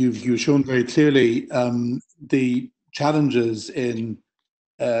 You've shown very clearly the challenges in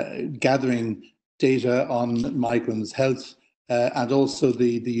gathering data on migrants' health, and also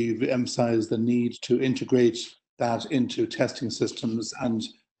you've emphasised the need to integrate that into testing systems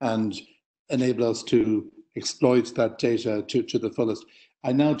and enable us to exploit that data to the fullest.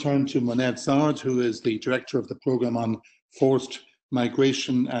 I now turn to Moned Sard, who is the director of the program on forced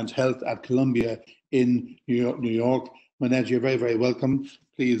migration and health at Columbia in New York. Moned, you're very, very welcome.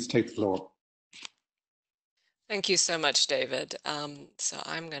 Please take the floor. Thank you so much, David. So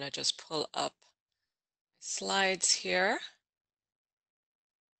I'm going to just pull up slides here.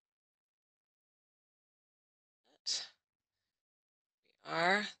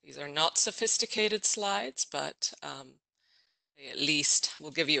 These are not sophisticated slides, but they at least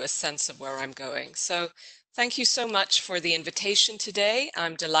will give you a sense of where I'm going. So thank you so much for the invitation today.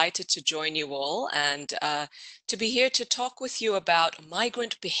 I'm delighted to join you all and to be here to talk with you about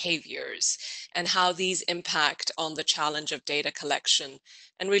migrant behaviors and how these impact on the challenge of data collection,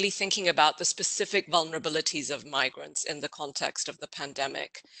 and really thinking about the specific vulnerabilities of migrants in the context of the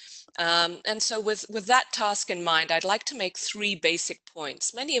pandemic. And so with that task in mind, I'd like to make 3 basic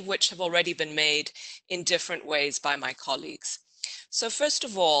points, many of which have already been made in different ways by my colleagues. So first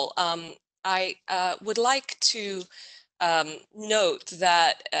of all, I would like to note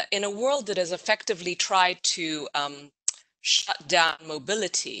that in a world that has effectively tried to shut down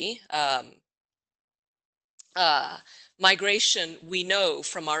mobility, migration, we know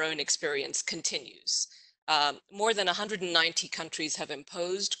from our own experience, continues. More than 190 countries have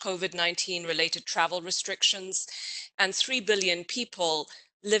imposed COVID-19 related travel restrictions, and 3 billion people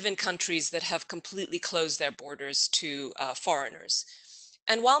live in countries that have completely closed their borders to foreigners.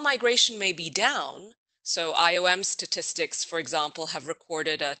 And while migration may be down, so IOM statistics, for example, have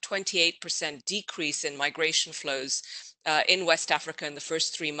recorded a 28% decrease in migration flows in West Africa in the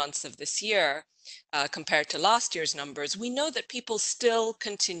first 3 months of this year, compared to last year's numbers, we know that people still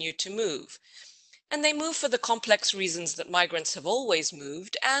continue to move. And they move for the complex reasons that migrants have always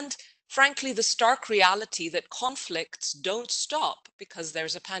moved, and frankly, the stark reality that conflicts don't stop because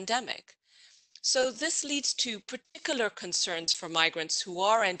there's a pandemic. So this leads to particular concerns for migrants who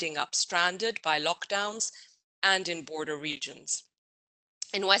are ending up stranded by lockdowns and in border regions.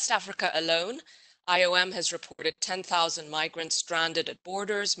 In West Africa alone, IOM has reported 10,000 migrants stranded at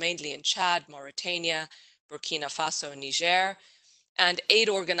borders, mainly in Chad, Mauritania, Burkina Faso, and Niger. And aid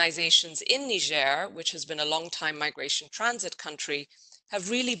organizations in Niger, which has been a long-time migration transit country, have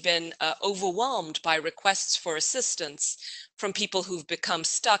really been overwhelmed by requests for assistance from people who've become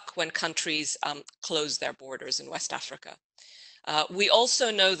stuck when countries close their borders in West Africa. We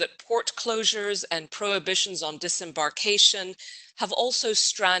also know that port closures and prohibitions on disembarkation have also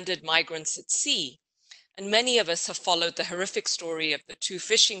stranded migrants at sea. And many of us have followed the horrific story of the 2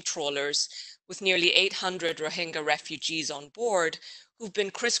 fishing trawlers with nearly 800 Rohingya refugees on board who've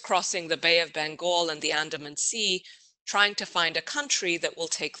been crisscrossing the Bay of Bengal and the Andaman Sea, trying to find a country that will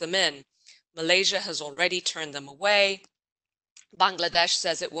take them in. Malaysia has already turned them away. Bangladesh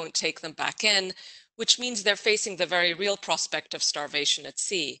says it won't take them back in, which means they're facing the very real prospect of starvation at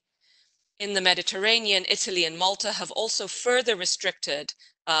sea. In the Mediterranean, Italy and Malta have also further restricted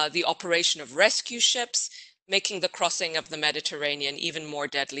the operation of rescue ships, making the crossing of the Mediterranean even more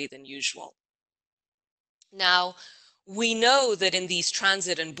deadly than usual. Now, we know that in these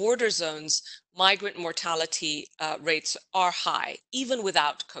transit and border zones, migrant mortality rates are high, even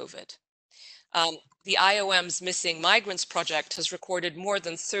without COVID. The IOM's Missing Migrants Project has recorded more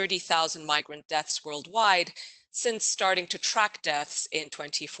than 30,000 migrant deaths worldwide since starting to track deaths in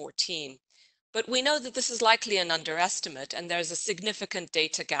 2014. But we know that this is likely an underestimate, and there's a significant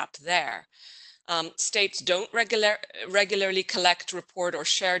data gap there. States don't regularly collect, report, or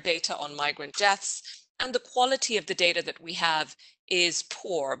share data on migrant deaths, and the quality of the data that we have is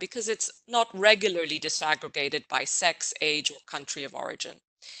poor because it's not regularly disaggregated by sex, age, or country of origin.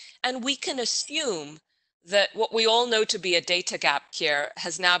 And we can assume that what we all know to be a data gap here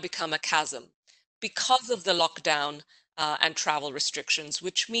has now become a chasm because of the lockdown and travel restrictions,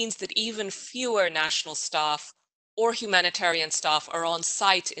 which means that even fewer national staff or humanitarian staff are on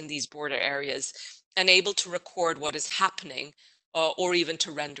site in these border areas and able to record what is happening or even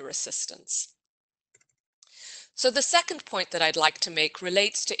to render assistance. So the second point that I'd like to make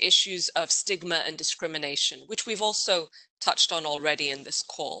relates to issues of stigma and discrimination, which we've also touched on already in this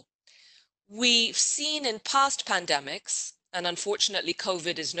call. We've seen in past pandemics, and unfortunately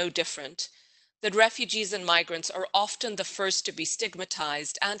COVID is no different, that refugees and migrants are often the first to be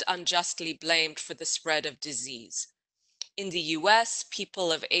stigmatized and unjustly blamed for the spread of disease. In the US,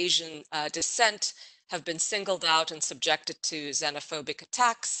 people of Asian descent have been singled out and subjected to xenophobic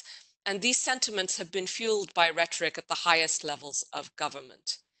attacks, and these sentiments have been fueled by rhetoric at the highest levels of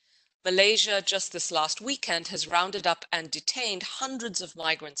government. Malaysia, just this last weekend, has rounded up and detained hundreds of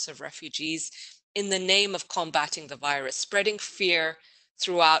migrants and refugees in the name of combating the virus, spreading fear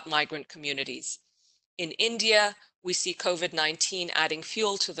throughout migrant communities. In India, we see COVID-19 adding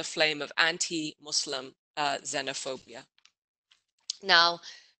fuel to the flame of anti-Muslim xenophobia. Now,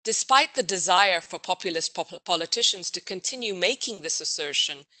 despite the desire for populist politicians to continue making this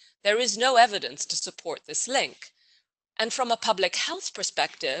assertion, there is no evidence to support this link. And from a public health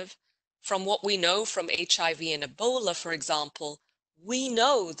perspective, from what we know from HIV and Ebola, for example, we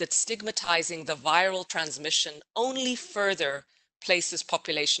know that stigmatizing the viral transmission only further places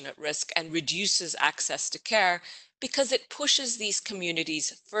population at risk and reduces access to care because it pushes these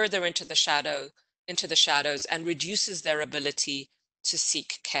communities further into the shadows and reduces their ability to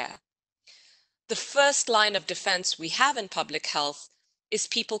seek care. The first line of defense we have in public health is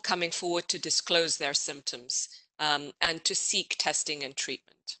people coming forward to disclose their symptoms and to seek testing and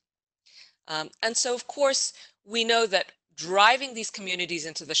treatment. And so, of course, we know that driving these communities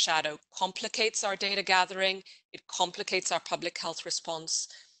into the shadow complicates our data gathering, it complicates our public health response.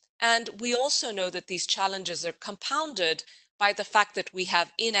 And we also know that these challenges are compounded by the fact that we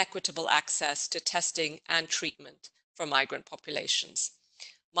have inequitable access to testing and treatment for migrant populations.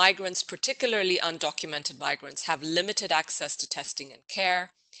 Migrants, particularly undocumented migrants, have limited access to testing and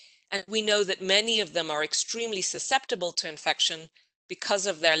care. And we know that many of them are extremely susceptible to infection because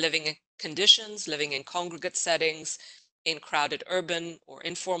of their living conditions, living in congregate settings, in crowded urban or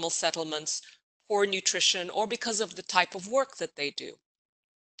informal settlements, poor nutrition, or because of the type of work that they do.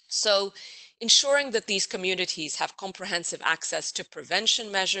 So ensuring that these communities have comprehensive access to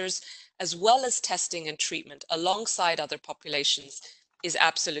prevention measures, as well as testing and treatment alongside other populations, is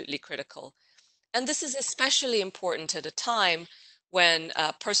absolutely critical. And this is especially important at a time when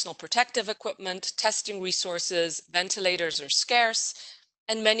personal protective equipment, testing resources, ventilators are scarce,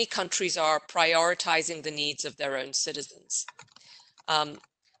 and many countries are prioritizing the needs of their own citizens.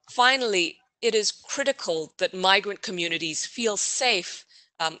 Finally, it is critical that migrant communities feel safe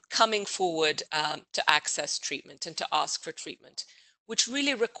coming forward to access treatment and to ask for treatment, which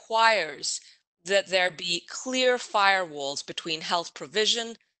really requires that there be clear firewalls between health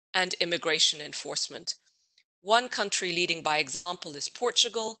provision and immigration enforcement. One country leading by example is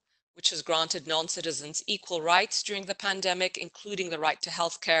Portugal, which has granted non-citizens equal rights during the pandemic, including the right to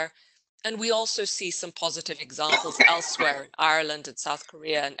healthcare. And we also see some positive examples elsewhere, in Ireland and South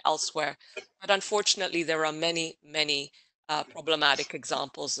Korea and elsewhere. But unfortunately, there are many, many problematic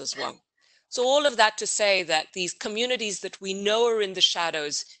examples as well. So all of that to say that these communities that we know are in the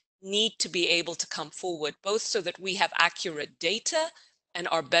shadows need to be able to come forward, both so that we have accurate data and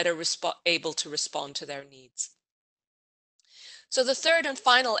are better able to respond to their needs. So the third and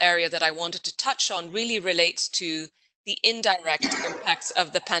final area that I wanted to touch on really relates to the indirect impacts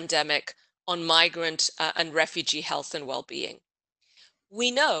of the pandemic on migrant and refugee health and well-being.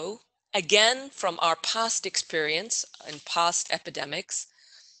 We know, again, from our past experience and past epidemics,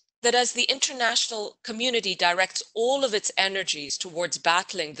 that as the international community directs all of its energies towards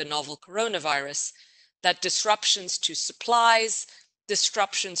battling the novel coronavirus, that disruptions to supplies,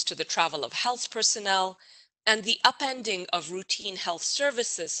 disruptions to the travel of health personnel, and the upending of routine health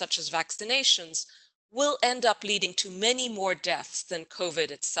services such as vaccinations will end up leading to many more deaths than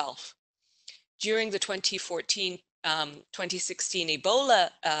COVID itself. During the 2016 Ebola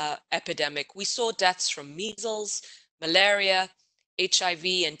epidemic, we saw deaths from measles, malaria, HIV,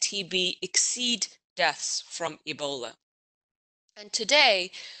 and TB exceed deaths from Ebola. And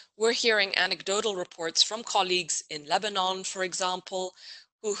today, we're hearing anecdotal reports from colleagues in Lebanon, for example,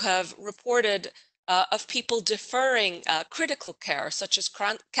 who have reported of people deferring critical care, such as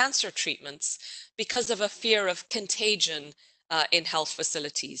cancer treatments, because of a fear of contagion in health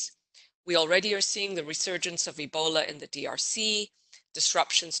facilities. We already are seeing the resurgence of Ebola in the DRC,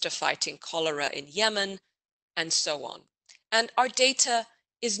 disruptions to fighting cholera in Yemen, and so on. And our data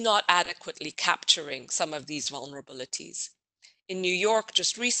is not adequately capturing some of these vulnerabilities. In New York,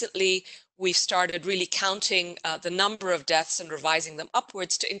 just recently, we've started really counting the number of deaths and revising them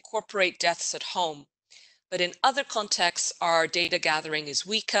upwards to incorporate deaths at home. But in other contexts, our data gathering is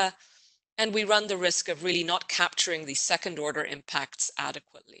weaker, and we run the risk of really not capturing these second-order impacts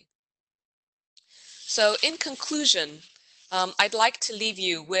adequately. So in conclusion, I'd like to leave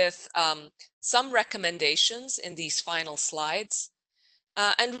you with some recommendations in these final slides,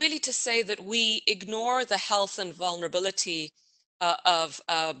 and really to say that we ignore the health and vulnerability of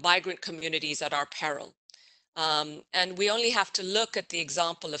migrant communities at our peril. And we only have to look at the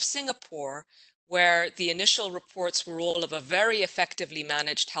example of Singapore, where the initial reports were all of a very effectively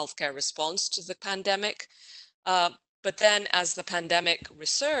managed healthcare response to the pandemic. But then as the pandemic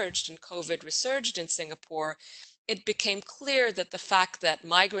resurged and COVID resurged in Singapore, it became clear that the fact that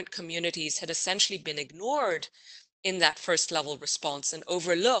migrant communities had essentially been ignored in that first level response and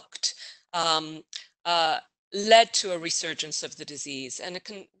overlooked led to a resurgence of the disease. And it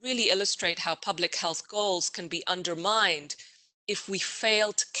can really illustrate how public health goals can be undermined if we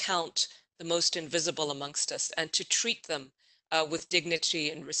fail to count the most invisible amongst us and to treat them with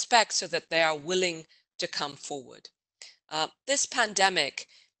dignity and respect so that they are willing to come forward. This pandemic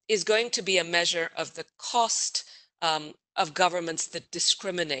is going to be a measure of the cost of governments that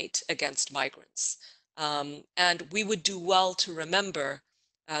discriminate against migrants. And we would do well to remember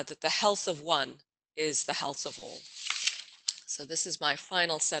that the health of one is the health of all. So this is my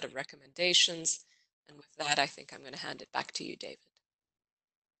final set of recommendations. And with that, I think I'm going to hand it back to you, David.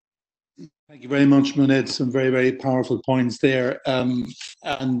 Thank you very much, Moned. Some very, very powerful points there.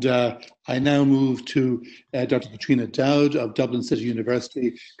 I now move to Dr. Katrina Dowd of Dublin City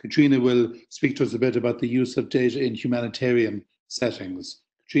University. Katrina will speak to us a bit about the use of data in humanitarian settings.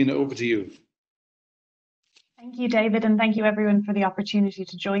 Katrina, over to you. Thank you, David, and thank you everyone for the opportunity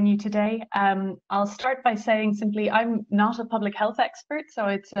to join you today. I'll start by saying simply, I'm not a public health expert, so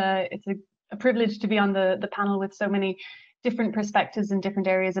it's a privilege to be on the panel with so many different perspectives in different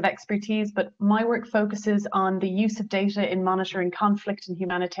areas of expertise, but my work focuses on the use of data in monitoring conflict and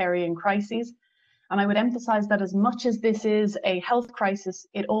humanitarian crises. And I would emphasize that as much as this is a health crisis,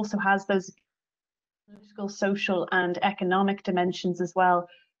 it also has those political, social, and economic dimensions as well,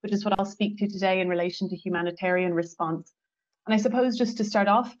 which is what I'll speak to today in relation to humanitarian response. And I suppose just to start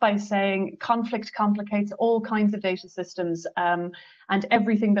off by saying conflict complicates all kinds of data systems and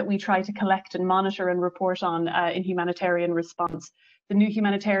everything that we try to collect and monitor and report on in humanitarian response. The new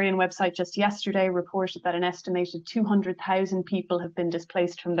humanitarian website just yesterday reported that an estimated 200,000 people have been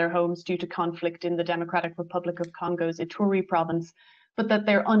displaced from their homes due to conflict in the Democratic Republic of Congo's Ituri province, but that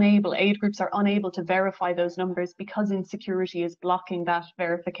they're unable, aid groups are unable to verify those numbers because insecurity is blocking that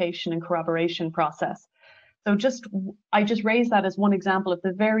verification and corroboration process. So I just raised that as one example of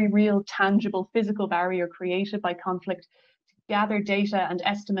the very real, tangible, physical barrier created by conflict to gather data and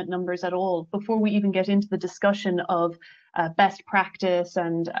estimate numbers at all before we even get into the discussion of best practice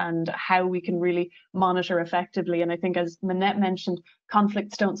and how we can really monitor effectively. And I think, as Manette mentioned,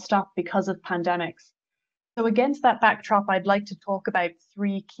 conflicts don't stop because of pandemics. So against that backdrop, I'd like to talk about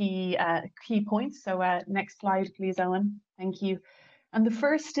three key points. So next slide, please, Owen. Thank you. And the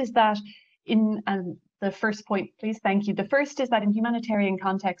first is that the first point, please. Thank you. The first is that in humanitarian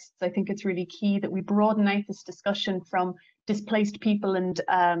contexts, I think it's really key that we broaden out this discussion from displaced people and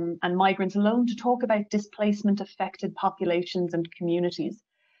migrants alone to talk about displacement affected populations and communities.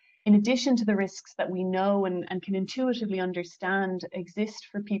 In addition to the risks that we know and can intuitively understand exist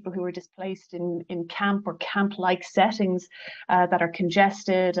for people who are displaced in camp or camp-like settings that are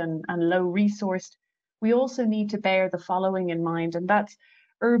congested and low resourced, we also need to bear the following in mind, and that's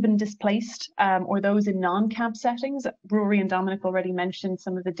urban displaced or those in non-camp settings. Rory and Dominic already mentioned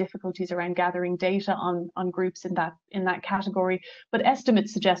some of the difficulties around gathering data on groups in that category, but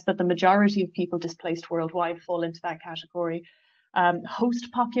estimates suggest that the majority of people displaced worldwide fall into that category.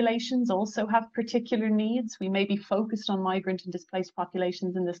 Host populations also have particular needs. We may be focused on migrant and displaced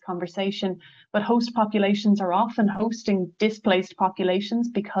populations in this conversation, but host populations are often hosting displaced populations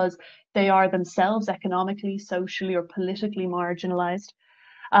because they are themselves economically, socially, or politically marginalized.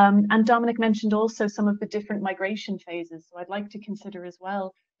 And Dominic mentioned also some of the different migration phases. So I'd like to consider as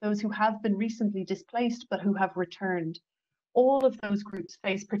well those who have been recently displaced, but who have returned. All of those groups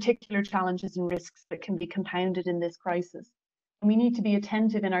face particular challenges and risks that can be compounded in this crisis. And we need to be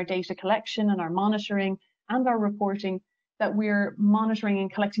attentive in our data collection and our monitoring and our reporting that we're monitoring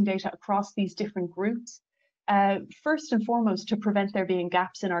and collecting data across these different groups. First and foremost, to prevent there being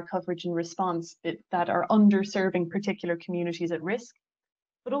gaps in our coverage and response that are underserving particular communities at risk.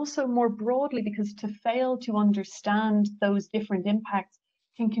 but also more broadly because to fail to understand those different impacts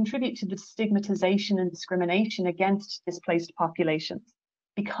can contribute to the stigmatization and discrimination against displaced populations.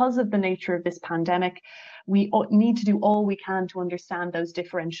 Because of the nature of this pandemic, we need to do all we can to understand those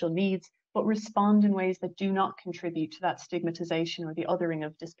differential needs, but respond in ways that do not contribute to that stigmatization or the othering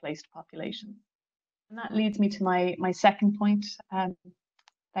of displaced populations. And that leads me to my second point.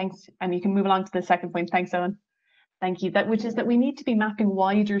 Thanks, and you can move along to the second point. Thanks, Owen. Thank you. Which is that we need to be mapping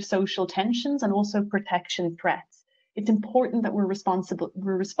wider social tensions and also protection threats. It's important that we're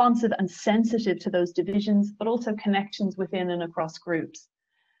responsive and sensitive to those divisions, but also connections within and across groups.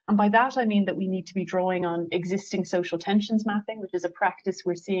 And by that, I mean that we need to be drawing on existing social tensions mapping, which is a practice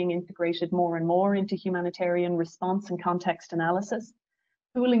we're seeing integrated more and more into humanitarian response and context analysis,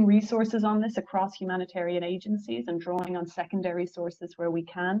 pooling resources on this across humanitarian agencies and drawing on secondary sources where we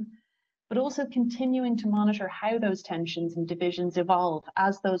can, but also continuing to monitor how those tensions and divisions evolve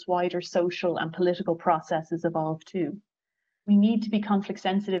as those wider social and political processes evolve too. We need to be conflict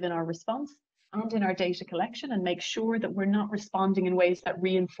sensitive in our response and in our data collection and make sure that we're not responding in ways that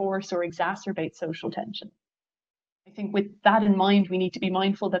reinforce or exacerbate social tension. I think with that in mind, we need to be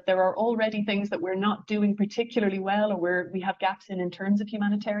mindful that there are already things that we're not doing particularly well or where we have gaps in terms of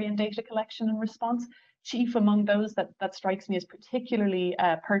humanitarian data collection and response. Chief among those that strikes me as particularly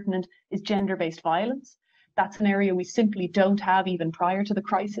pertinent is gender-based violence. That's an area we simply don't have even prior to the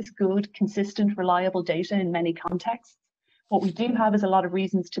crisis, good, consistent, reliable data in many contexts. What we do have is a lot of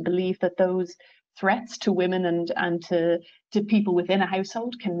reasons to believe that those threats to women and to people within a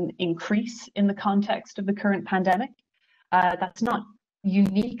household can increase in the context of the current pandemic. That's not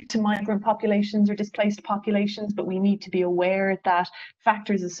unique to migrant populations or displaced populations, but we need to be aware that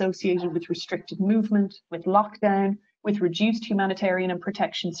factors associated with restricted movement, with lockdown, with reduced humanitarian and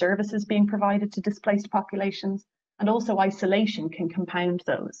protection services being provided to displaced populations, and also isolation can compound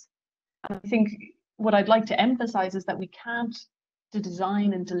those. And I think what I'd like to emphasize is that we can't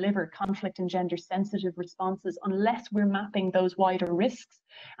design and deliver conflict and gender sensitive responses unless we're mapping those wider risks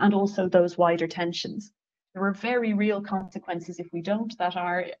and also those wider tensions. There are very real consequences if we don't, that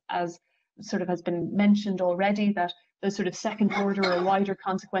are, as sort of has been mentioned already, that those sort of second order or wider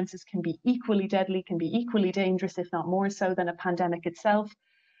consequences can be equally deadly, can be equally dangerous, if not more so than a pandemic itself.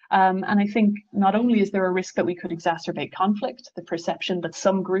 And I think not only is there a risk that we could exacerbate conflict, the perception that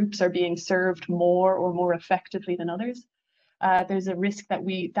some groups are being served more or more effectively than others, there's a risk that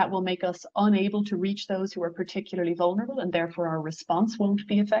will make us unable to reach those who are particularly vulnerable and therefore our response won't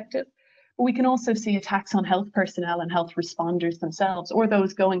be effective. But we can also see attacks on health personnel and health responders themselves, or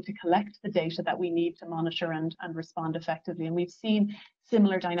those going to collect the data that we need to monitor and respond effectively. And we've seen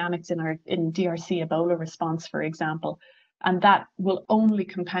similar dynamics in DRC Ebola response, for example, and that will only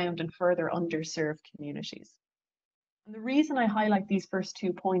compound and further underserved communities. And the reason I highlight these first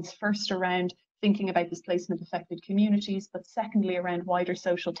 2 points, first around thinking about displacement affected communities, but secondly around wider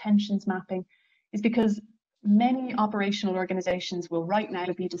social tensions mapping, is because many operational organizations will right now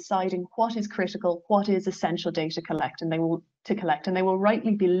be deciding what is critical, what is essential data to collect, and they will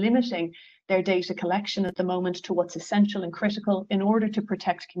rightly be limiting their data collection at the moment to what's essential and critical in order to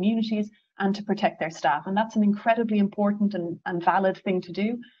protect communities and to protect their staff. And that's an incredibly important and valid thing to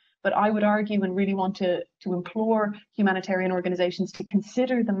do. But I would argue and really want to implore humanitarian organizations to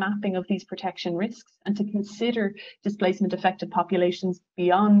consider the mapping of these protection risks and to consider displacement affected populations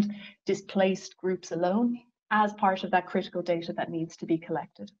beyond displaced groups alone as part of that critical data that needs to be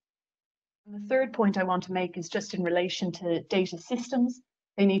collected. And the third point I want to make is just in relation to data systems.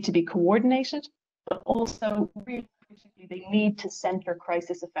 They need to be coordinated, but also really critically, they need to center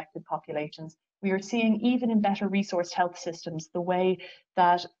crisis affected populations. We are seeing even in better resourced health systems, the way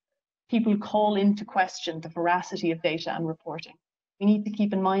that people call into question the veracity of data and reporting. We need to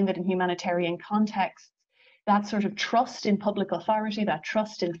keep in mind that in humanitarian contexts, that sort of trust in public authority, that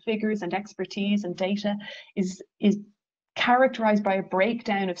trust in figures and expertise and data is characterized by a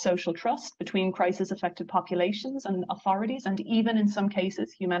breakdown of social trust between crisis affected populations and authorities, and even in some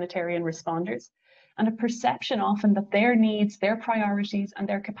cases, humanitarian responders, and a perception often that their needs, their priorities, and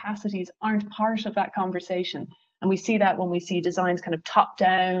their capacities aren't part of that conversation. And we see that when we see designs kind of top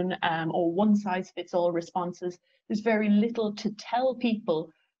down or one size fits all responses. There's very little to tell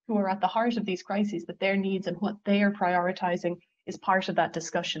people who are at the heart of these crises that their needs and what they are prioritizing is part of that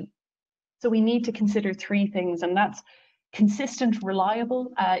discussion. So we need to consider 3 things, and that's consistent,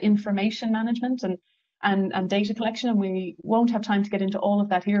 reliable information management. And and data collection, and we won't have time to get into all of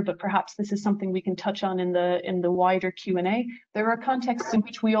that here, but perhaps this is something we can touch on in the wider Q&A. There are contexts in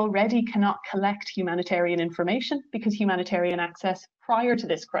which we already cannot collect humanitarian information because humanitarian access prior to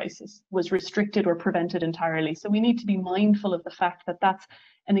this crisis was restricted or prevented entirely. So we need to be mindful of the fact that that's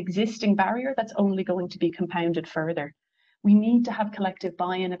an existing barrier that's only going to be compounded further. We need to have collective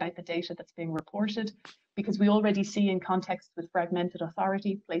buy-in about the data that's being reported, because we already see in contexts with fragmented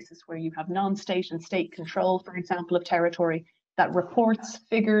authority, places where you have non-state and state control, for example, of territory, that reports,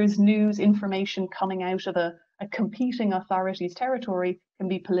 figures, news, information coming out of a competing authority's territory can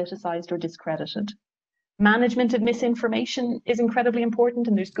be politicized or discredited. Management of misinformation is incredibly important,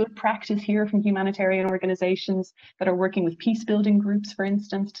 and there's good practice here from humanitarian organizations that are working with peace building groups, for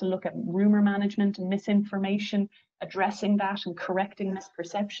instance, to look at rumor management and misinformation, addressing that and correcting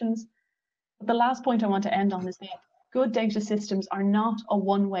misperceptions. But the last point I want to end on is that good data systems are not a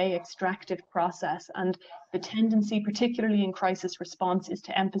one-way extractive process, and the tendency, particularly in crisis response, is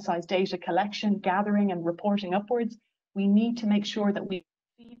to emphasize data collection, gathering, and reporting upwards. We need to make sure that we have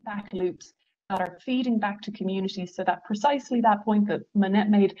feedback loops that are feeding back to communities, so that precisely that point that Manette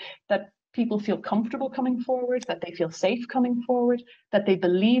made, that people feel comfortable coming forward, that they feel safe coming forward, that they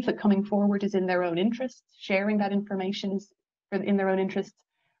believe that coming forward is in their own interests, sharing that information is in their own interests,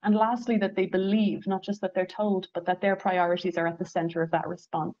 and lastly, that they believe, not just that they're told, but that their priorities are at the center of that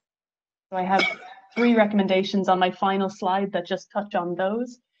response. So I have 3 recommendations on my final slide that just touch on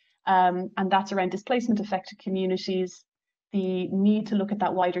those, and that's around displacement affected communities, the need to look at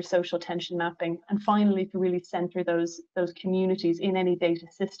that wider social tension mapping, and finally to really center those communities in any data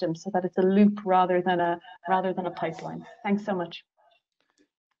system so that it's a loop rather than a pipeline. Thanks so much.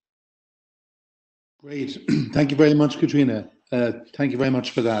 Great, thank you very much, Katrina. Thank you very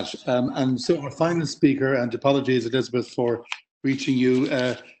much for that. And so our final speaker, and apologies, Elizabeth, for reaching you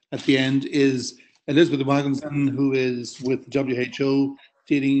at the end, is Elizabeth Wagenson, who is with WHO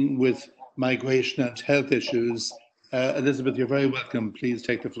dealing with migration and health issues. Elizabeth, you're very welcome. Please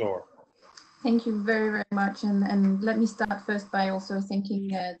take the floor. Thank you very, very much. And let me start first by also thanking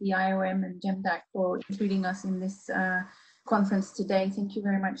the IOM and GMDAC for including us in this conference today. Thank you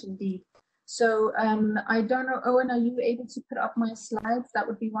very much indeed. So I don't know, Owen, are you able to put up my slides? That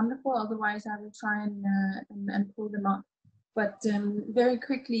would be wonderful. Otherwise, I will try and pull them up. But very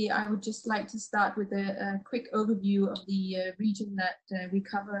quickly, I would just like to start with a quick overview of the region that we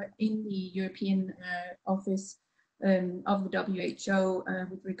cover in the European office of the WHO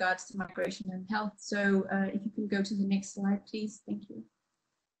with regards to migration and health. So if you can go to the next slide, please. Thank you.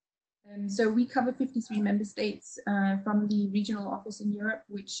 So we cover 53 member states from the regional office in Europe,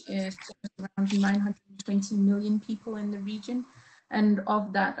 which is around 920 million people in the region. And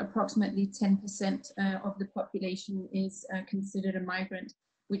of that, approximately 10% of the population is considered a migrant,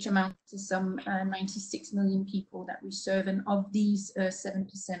 which amounts to some 96 million people that we serve. And of these,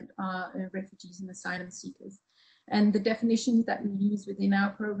 7% are refugees and asylum seekers. And the definitions that we use within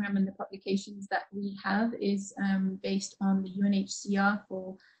our program and the publications that we have is based on the UNHCR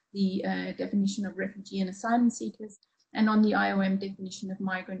for the definition of refugee and asylum seekers, and on the IOM definition of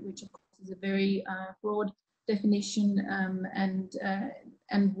migrant, which of course is a very broad definition,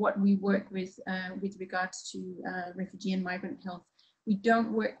 and what we work with regards to refugee and migrant health. We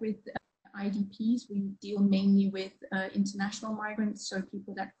don't work with IDPs. We deal mainly with international migrants, so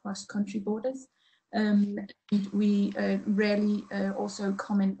people that cross country borders. We rarely also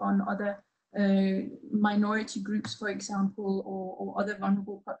comment on other minority groups, for example, or other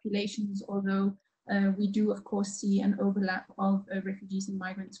vulnerable populations, although we do, of course, see an overlap of refugees and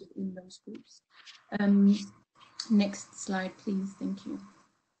migrants within those groups. Next slide, please. Thank you.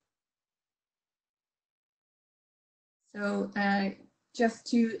 So just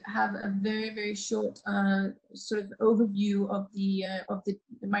to have a very, very short sort of overview of the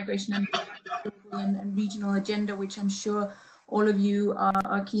migration and regional agenda, which I'm sure all of you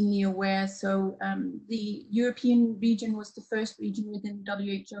are keenly aware. So the European region was the first region within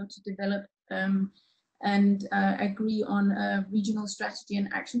WHO to develop and agree on a regional strategy and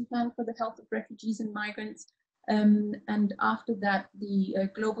action plan for the health of refugees and migrants. And after that, the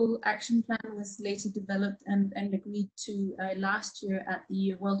global action plan was later developed and agreed to last year at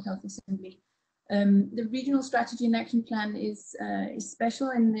the World Health Assembly. The regional strategy and action plan is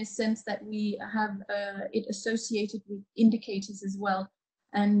special in the sense that we have it associated with indicators as well.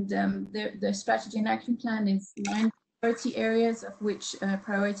 And the strategy and action plan is 9 priority areas, of which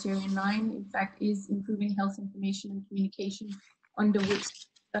priority area 9, in fact, is improving health information and communication, under which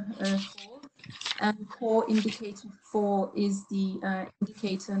falls. And core indicator 4 is the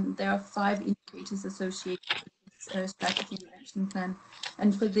indicator, and there are 5 indicators associated with this strategy and action plan.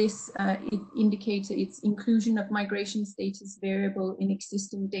 And for this, it indicates its inclusion of migration status variable in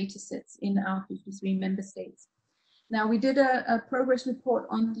existing data sets in our 53 member states. Now, we did a progress report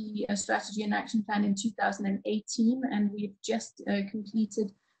on the strategy and action plan in 2018, and we've just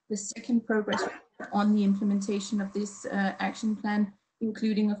completed the second progress report on the implementation of this action plan,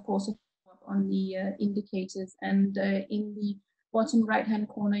 including, of course, on the indicators. And in the bottom right-hand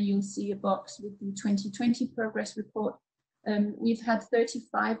corner, you'll see a box with the 2020 progress report. We've had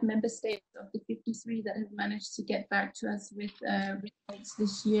 35 member states of the 53 that have managed to get back to us with results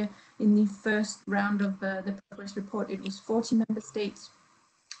this year. In the first round of the progress report, it was 40 member states.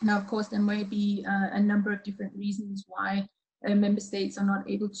 Now, of course, there may be a number of different reasons why member states are not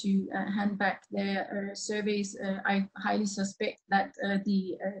able to hand back their surveys. I highly suspect that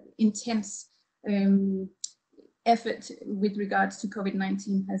the intense effort with regards to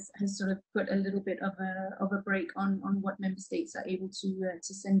COVID-19 has sort of put a little bit of a break on what member states are able to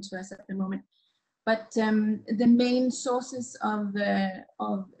send to us at the moment. But the main sources of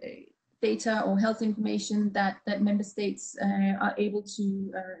data or health information that member states are able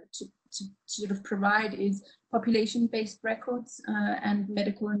to sort of provide is population-based records and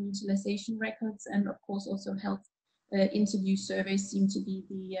medical and utilization records, and of course also health interview surveys seem to be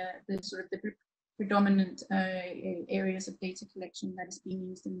the sort of the predominant areas of data collection that is being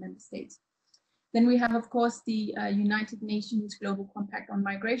used in member states. Then we have, of course, the United Nations Global Compact on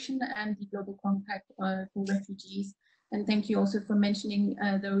Migration and the Global Compact for Refugees. And thank you also for mentioning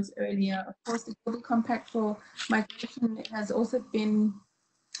those earlier. Of course, the Global Compact for Migration has also been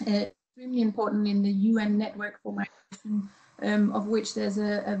extremely important in the UN network for migration, of which there's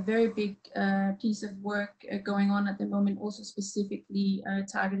a very big piece of work going on at the moment, also specifically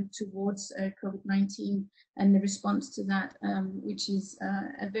targeted towards COVID-19 and the response to that, which is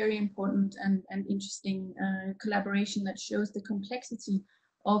a very important and interesting collaboration that shows the complexity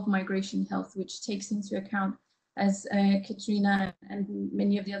of migration health, which takes into account, as Katrina and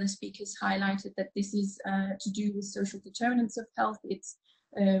many of the other speakers highlighted, that this is to do with social determinants of health. It's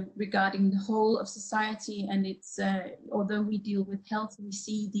regarding the whole of society, and it's although we deal with health, we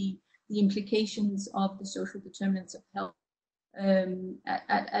see the implications of the social determinants of health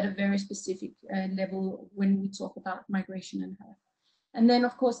at a very specific level when we talk about migration and health. And then,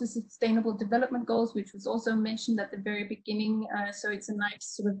 of course, the Sustainable Development Goals, which was also mentioned at the very beginning. So it's a nice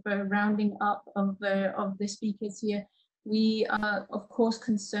sort of rounding up of the speakers here. We are, of course,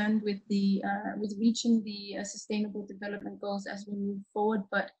 concerned with with reaching the Sustainable Development Goals as we move forward.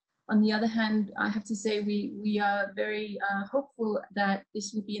 But on the other hand, I have to say we are very hopeful that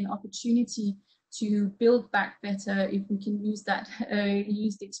this will be an opportunity to build back better, if we can use that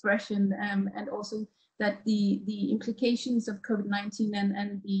used expression, and also that the implications of COVID-19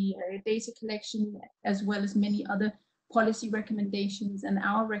 and the data collection, as well as many other policy recommendations and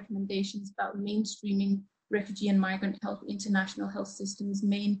our recommendations about mainstreaming refugee and migrant health, international health systems,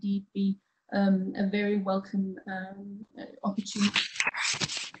 may indeed be a very welcome opportunity.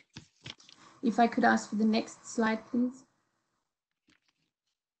 If I could ask for the next slide, please.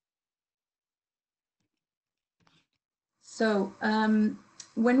 So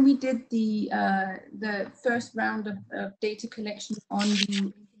when we did the first round of data collection on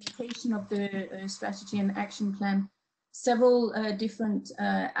the implementation of the strategy and action plan, several different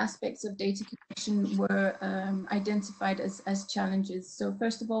aspects of data collection were identified as challenges. So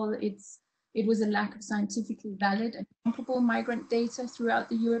first of all, it was a lack of scientifically valid and comparable migrant data throughout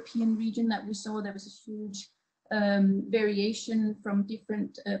the European region that we saw. There was a huge variation from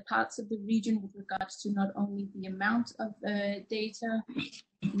different parts of the region with regards to not only the amount of data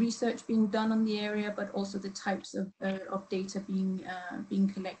research being done on the area, but also the types of data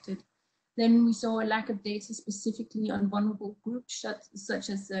being collected. Then we saw a lack of data specifically on vulnerable groups such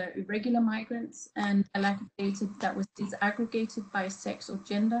as irregular migrants, and a lack of data that was disaggregated by sex or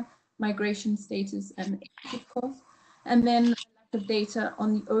gender, migration status, and age, of course. And then a lack of data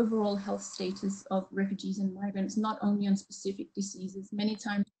on the overall health status of refugees and migrants, not only on specific diseases. Many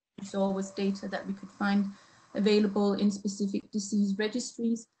times we saw was data that we could find available in specific disease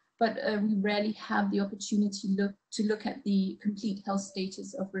registries, but we rarely have the opportunity to look at the complete health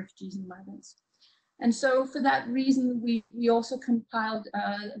status of refugees and migrants. And so for that reason, we also compiled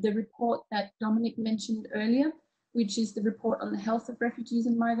the report that Dominic mentioned earlier, which is the report on the health of refugees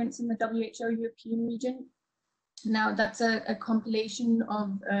and migrants in the WHO European region. Now that's a compilation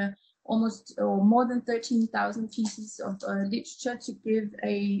of almost or more than 13,000 pieces of literature to give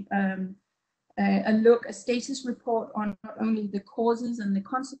a status report on not only the causes and the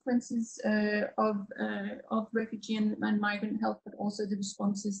consequences of refugee and migrant health, but also the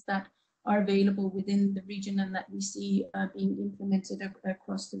responses that are available within the region and that we see being implemented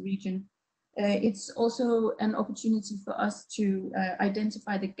across the region. It's also an opportunity for us to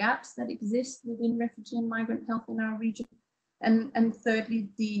identify the gaps that exist within refugee and migrant health in our region. And thirdly,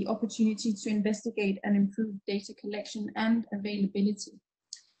 the opportunity to investigate and improve data collection and availability.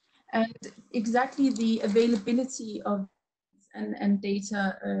 And exactly the availability of and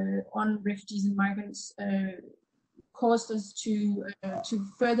data on refugees and migrants caused us to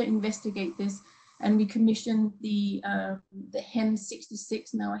further investigate this, and we commissioned the HEN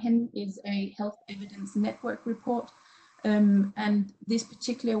 66. Now, HEN is a health evidence network report, and this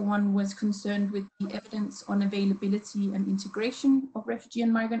particular one was concerned with the evidence on availability and integration of refugee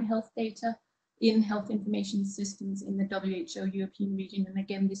and migrant health data in health information systems in the WHO European region. And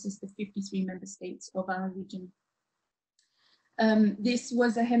again, this is the 53 member states of our region. This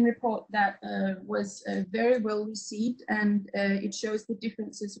was a HEN report that was very well received, and it shows the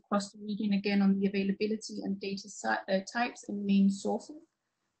differences across the region, again, on the availability and data types and main sources.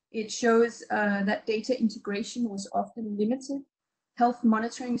 It shows that data integration was often limited. Health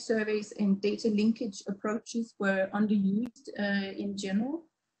monitoring surveys and data linkage approaches were underused in general.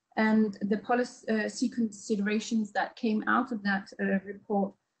 And the policy considerations that came out of that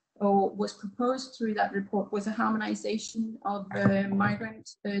report, or was proposed through that report, was a harmonization of migrant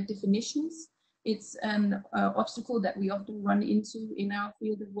definitions. It's an obstacle that we often run into in our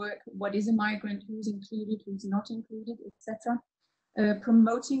field of work. What is a migrant, who's included, who's not included, etc.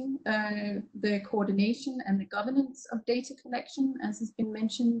 Promoting the coordination and the governance of data collection, as has been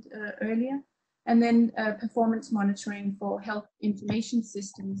mentioned earlier, and then performance monitoring for health information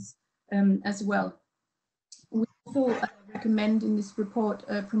systems as well. We also recommend in this report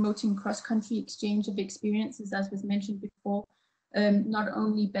promoting cross-country exchange of experiences, as was mentioned before, not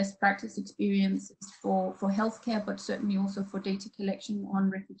only best practice experiences for healthcare, but certainly also for data collection on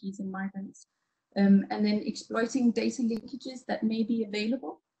refugees and migrants. And then exploiting data linkages that may be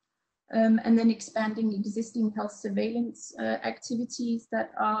available, and then expanding existing health surveillance activities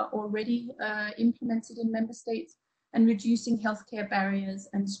that are already implemented in member states, and reducing healthcare barriers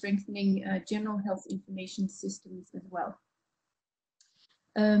and strengthening general health information systems as well.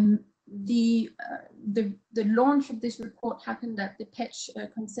 The launch of this report happened at the PECH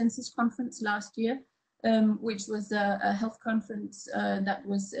Consensus Conference last year, which was a health conference that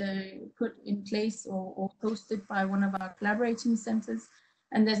was put in place or hosted by one of our collaborating centers.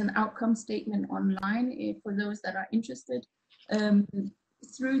 And there's an outcome statement online for those that are interested.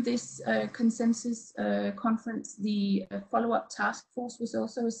 Through this consensus conference, the follow-up task force was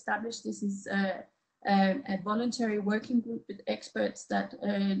also established. This is a voluntary working group with experts that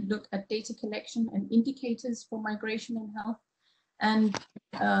look at data collection and indicators for migration and health. And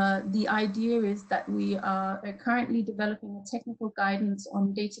the idea is that we are currently developing a technical guidance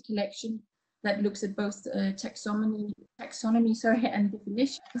on data collection that looks at both taxonomy and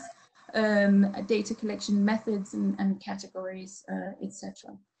definitions, data collection methods and categories,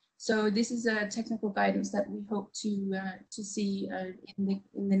 etc. So this is a technical guidance that we hope to see in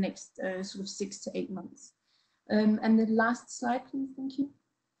the next sort of 6 to 8 months. And the last slide, please. Thank you.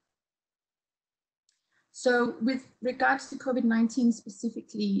 So with regards to COVID-19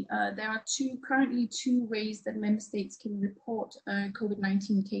 specifically, there are currently two ways that member states can report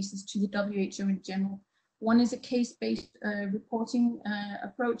COVID-19 cases to the WHO in general. One is a case-based reporting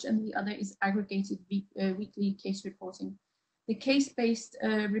approach, and the other is aggregated weekly case reporting. The case-based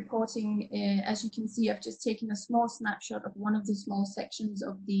reporting, as you can see, I've just taken a small snapshot of one of the small sections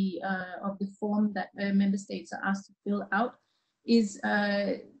of the form that member states are asked to fill out, is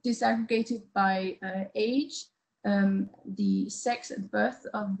disaggregated by age, the sex at birth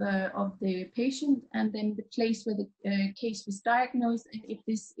of the patient, and then the place where the case was diagnosed, and if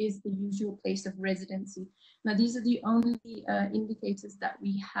this is the usual place of residency. Now, these are the only indicators that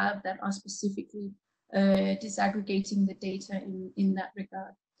we have that are specifically disaggregating the data in that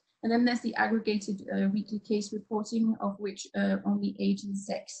regard. And then there's the aggregated weekly case reporting, of which only age and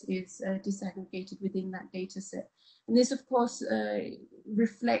sex is disaggregated within that data set. And this, of course,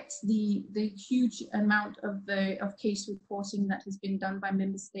 reflects the huge amount of case reporting that has been done by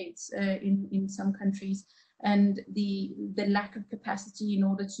member states in some countries, and the lack of capacity in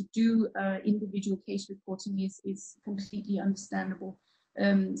order to do individual case reporting is completely understandable.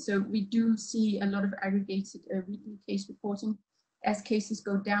 So we do see a lot of aggregated weekly case reporting. As cases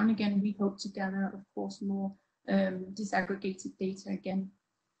go down again, we hope to gather, of course, more disaggregated data again.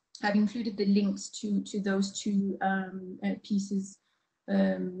 I've included the links to those two pieces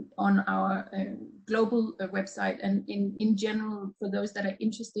on our global website, and in general, for those that are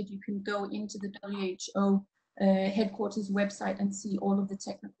interested, you can go into the WHO headquarters website and see all of the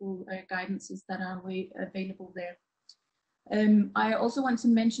technical guidances that are available there. I also want to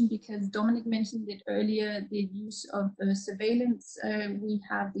mention, because Dominic mentioned it earlier, the use of surveillance. We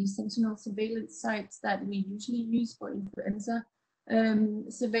have the Sentinel surveillance sites that we usually use for influenza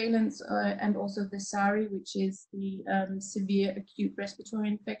surveillance, and also the SARI, which is the severe acute respiratory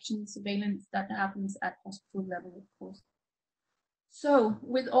infection surveillance that happens at hospital level, of course. So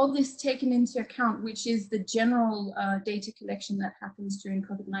with all this taken into account, which is the general data collection that happens during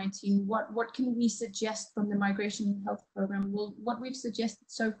COVID-19, what can we suggest from the Migration and Health Program? Well, what we've suggested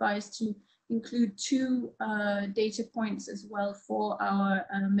so far is to include 2 data points as well for our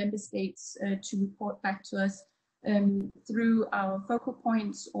member states to report back to us through our focal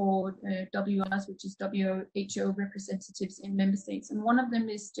points or WRs, which is WHO representatives in member states. And one of them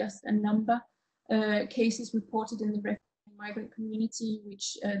is just a number cases reported in the migrant community,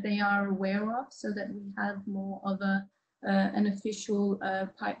 which they are aware of, so that we have more of an official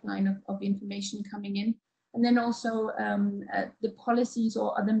pipeline of information coming in. And then also the policies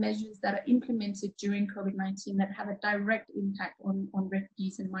or other measures that are implemented during COVID-19 that have a direct impact on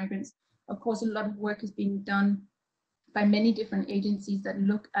refugees and migrants. Of course, a lot of work is being done by many different agencies that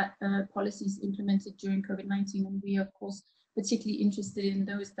look at policies implemented during COVID-19, and we are, of course, particularly interested in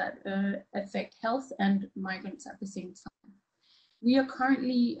those that affect health and migrants at the same time. We are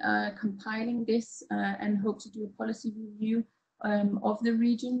currently compiling this and hope to do a policy review of the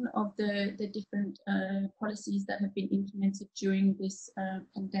region, of the different policies that have been implemented during this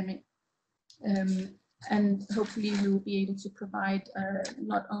pandemic. And hopefully we will be able to provide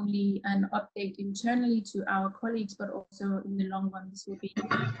not only an update internally to our colleagues, but also in the long run, this will be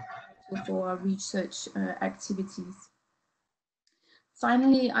for our research activities.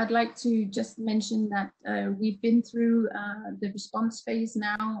 Finally, I'd like to just mention that we've been through the response phase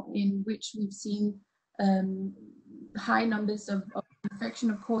now, in which we've seen high numbers of infection,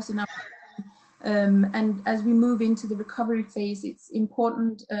 of course, in our and as we move into the recovery phase, it's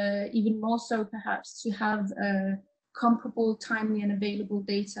important, even more so perhaps, to have comparable, timely and available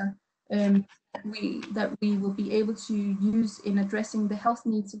data that we will be able to use in addressing the health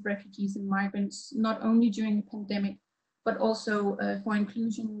needs of refugees and migrants, not only during the pandemic, but also for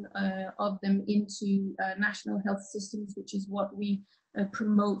inclusion of them into national health systems, which is what we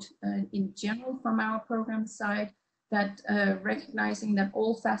promote in general from our program side, that recognizing that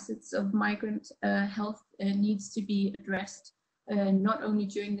all facets of migrant health needs to be addressed, not only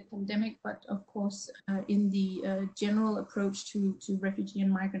during the pandemic, but of course in the general approach to refugee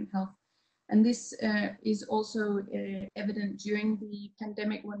and migrant health. And this is also evident during the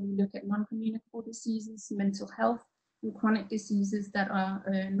pandemic when we look at non-communicable diseases, mental health, and chronic diseases that are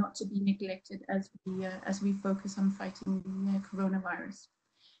not to be neglected as we focus on fighting the coronavirus.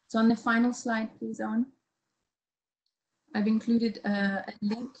 So on the final slide, please, Owen. I've included a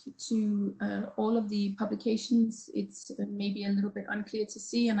link to all of the publications. It's maybe a little bit unclear to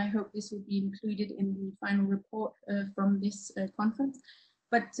see, and I hope this will be included in the final report from this conference.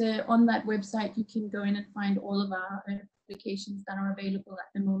 But on that website, you can go in and find all of our publications that are available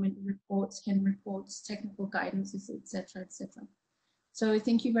at the moment: reports, HEN reports, technical guidances, etc., etc. So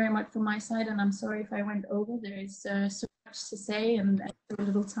thank you very much from my side, and I'm sorry if I went over. There is so much to say and so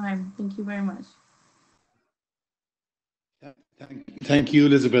little time. Thank you very much. Thank you,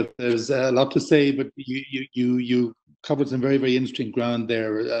 Elizabeth. There's a lot to say, but you covered some very, very interesting ground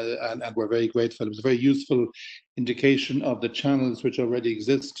there, and we're very grateful. It was a very useful indication of the channels which already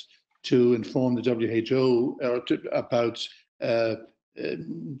exist to inform the WHO about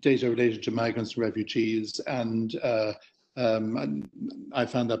data related to migrants and refugees, and I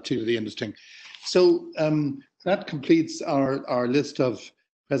found that particularly interesting. So that completes our list of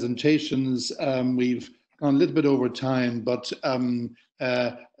presentations. We've gone a little bit over time, but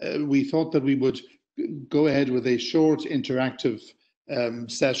we thought that we would go ahead with a short interactive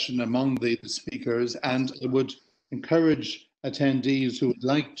session among the speakers, and I would encourage attendees who would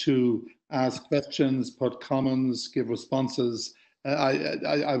like to ask questions, put comments, give responses.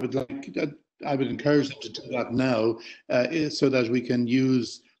 I would encourage them to do that now, so that we can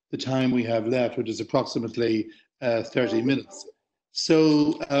use the time we have left, which is approximately 30 minutes.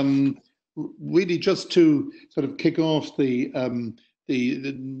 So really, just to sort of kick off the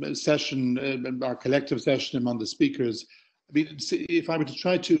session, our collective session among the speakers, I mean, if I were to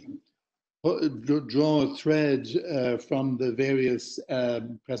try to draw a thread from the various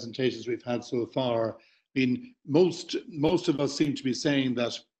presentations we've had so far, I mean, most of us seem to be saying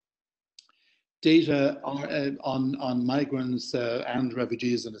that data on migrants and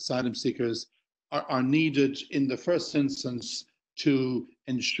refugees and asylum seekers are needed in the first instance to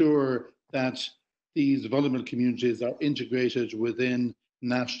ensure that these vulnerable communities are integrated within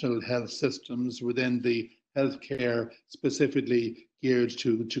national health systems, within the healthcare specifically geared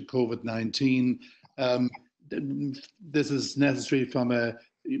to COVID-19. This is necessary from a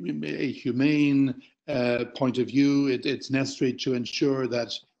humane point of view. It's necessary to ensure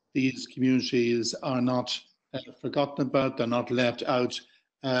that these communities are not forgotten about, they're not left out,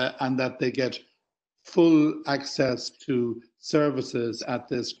 and that they get full access to services at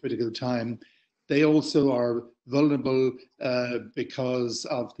this critical time. They also are vulnerable because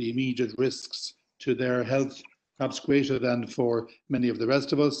of the immediate risks to their health, perhaps greater than for many of the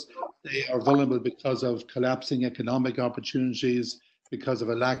rest of us. They are vulnerable because of collapsing economic opportunities, because of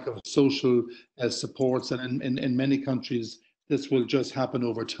a lack of social supports, and in many countries, this will just happen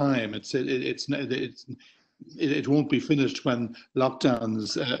over time. It won't be finished when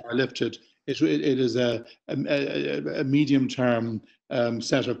lockdowns are lifted. It is a medium-term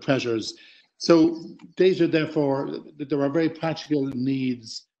set of pressures. So data, therefore, there are very practical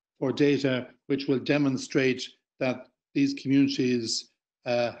needs for data which will demonstrate that these communities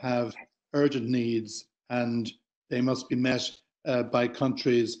have urgent needs and they must be met by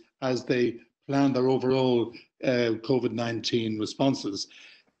countries as they plan their overall COVID-19 responses.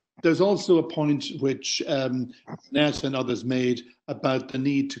 There's also a point which Ness and others made about the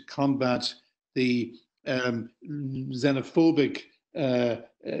need to combat the xenophobic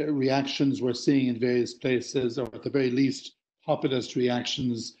reactions we're seeing in various places, or at the very least populist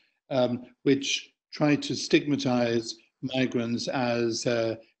reactions, which try to stigmatize migrants as,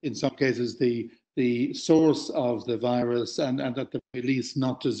 in some cases, the source of the virus, and at the very least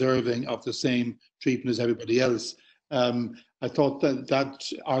not deserving of the same treatment as everybody else. I thought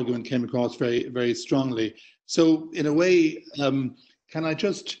that argument came across very, very strongly. So in a way, can I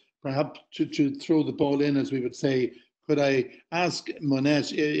just perhaps to throw the ball in, as we would say, could I ask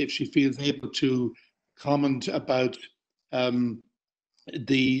Monette if she feels able to comment about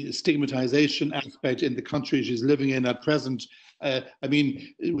the stigmatization aspect in the country she's living in at present? I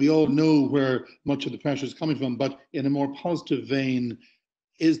mean, we all know where much of the pressure is coming from, but in a more positive vein,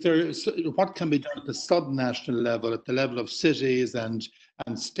 is there, what can be done at the sub-national level, at the level of cities and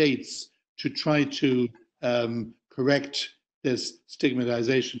states, to try to correct this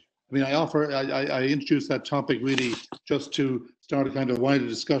stigmatization? I mean, I introduced that topic really just to start a kind of wider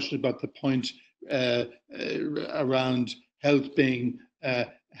discussion about the point around health being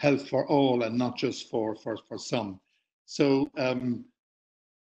health for all and not just for some. So, Owen,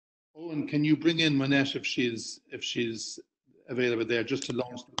 can you bring in Monette if she's available there, just to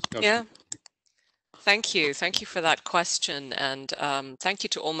launch the discussion? Yeah. Thank you. Thank you for that question. And thank you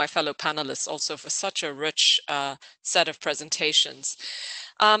to all my fellow panelists also for such a rich set of presentations.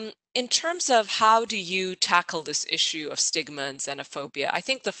 In terms of how do you tackle this issue of stigma and xenophobia, I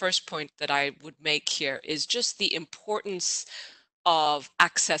think the first point that I would make here is just the importance of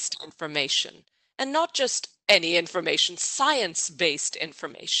access to information, and not just any information, science-based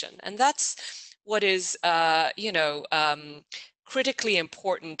information. And that's what is, critically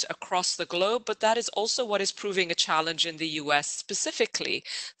important across the globe, but that is also what is proving a challenge in the US specifically,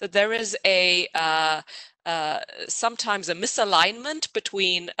 that there is sometimes a misalignment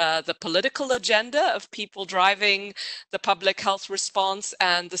between the political agenda of people driving the public health response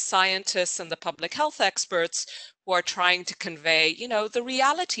and the scientists and the public health experts who are trying to convey, the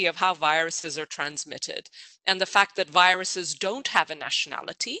reality of how viruses are transmitted and the fact that viruses don't have a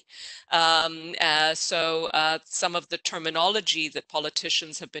nationality. So some of the terminology that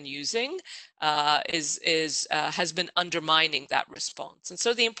politicians have been using has been undermining that response. And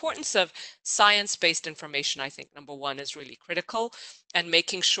so the importance of science-based information, I think, number one, is really critical, and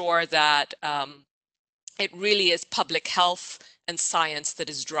making sure that it really is public health and science that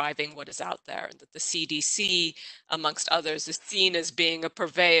is driving what is out there, and that the CDC, amongst others, is seen as being a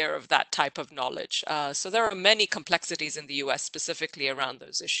purveyor of that type of knowledge. So there are many complexities in the US specifically around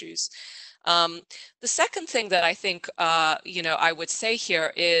those issues. The second thing that I think, I would say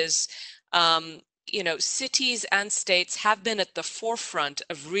here is, cities and states have been at the forefront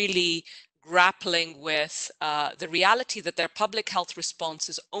of really grappling with the reality that their public health response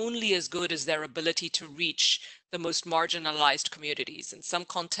is only as good as their ability to reach the most marginalized communities. In some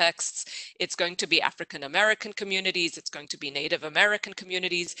contexts, it's going to be African American communities, it's going to be Native American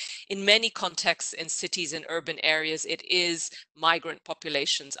communities. In many contexts, in cities and urban areas, it is migrant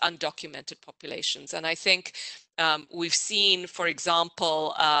populations, undocumented populations. And I think we've seen, for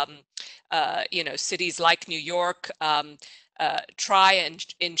example, cities like New York try and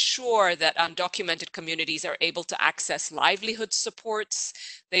ensure that undocumented communities are able to access livelihood supports.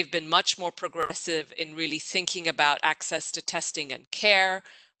 They've been much more progressive in really thinking about access to testing and care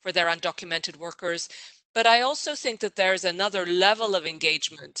for their undocumented workers. But I also think that there's another level of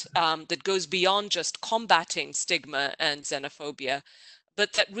engagement that goes beyond just combating stigma and xenophobia,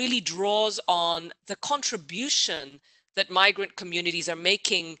 but that really draws on the contribution that migrant communities are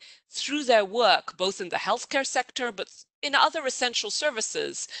making through their work, both in the healthcare sector, but in other essential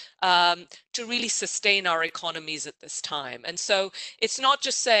services, to really sustain our economies at this time. And so it's not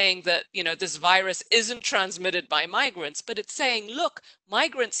just saying that, you know, this virus isn't transmitted by migrants, but it's saying, look,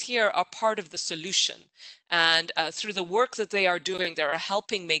 migrants here are part of the solution. And through the work that they are doing, they're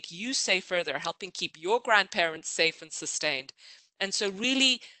helping make you safer, they're helping keep your grandparents safe and sustained. And so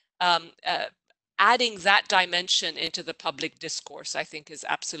really adding that dimension into the public discourse, I think, is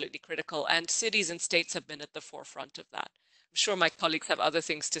absolutely critical. And cities and states have been at the forefront of that. I'm sure my colleagues have other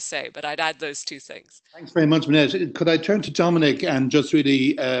things to say, but I'd add those two things. Thanks very much, Minette. Could I turn to Dominic and just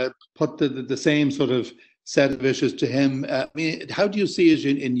really put the same sort of set of issues to him? I mean, how do you see it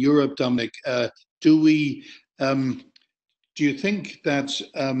in Europe, Dominic? Do you think that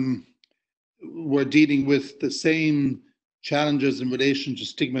we're dealing with the same challenges in relation to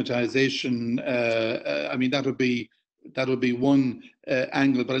stigmatization? I mean, that would be one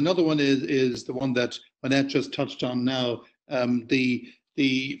angle, but another one is the one that Minette just touched on now, the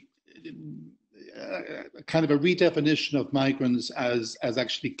kind of a redefinition of migrants as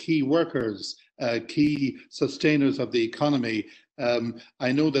actually key workers, key sustainers of the economy.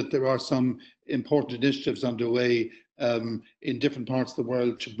 I know that there are some important initiatives underway in different parts of the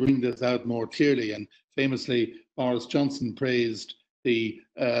world to bring this out more clearly, and famously Boris Johnson praised the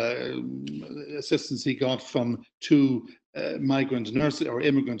assistance he got from two migrant nurses or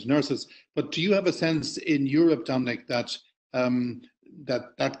immigrant nurses. But do you have a sense in Europe, Dominic, that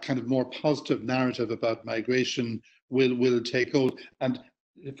that kind of more positive narrative about migration will take hold? And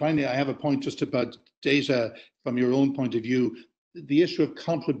finally, I have a point just about data from your own point of view, the issue of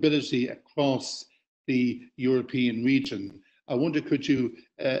comparability across the European region. I wonder, could you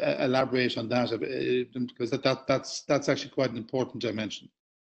elaborate on that, because that's actually quite an important dimension.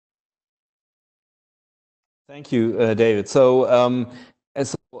 Thank you, David. So,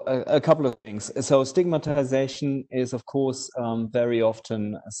 a couple of things. So stigmatization is, of course, very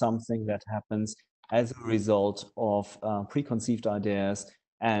often something that happens as a result of preconceived ideas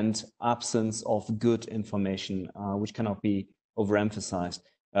and absence of good information, which cannot be overemphasized.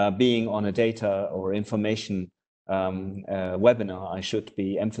 Being on a data or information webinar, I should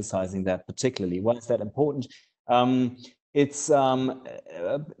be emphasizing that particularly. Why is that important? It's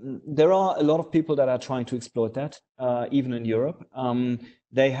there are a lot of people that are trying to exploit that, even in Europe.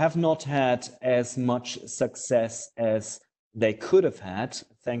 They have not had as much success as they could have had,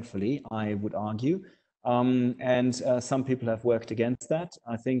 thankfully, I would argue. And some people have worked against that.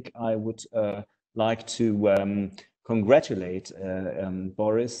 I think I would like to congratulate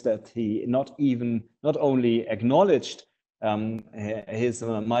Boris that he not only acknowledged his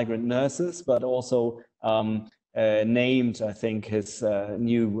migrant nurses, but also named, I think, his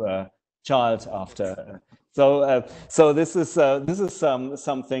new child after. So this is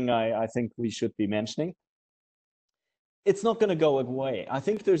something I think we should be mentioning. It's not going to go away. I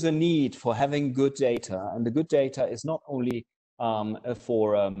think there's a need for having good data, and the good data is not only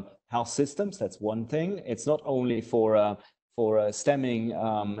for health systems. That's one thing. It's not only for stemming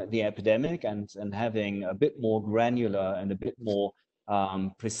the epidemic and having a bit more granular and a bit more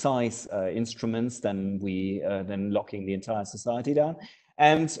precise instruments than locking the entire society down.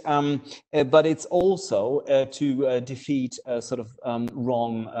 And but it's also to defeat sort of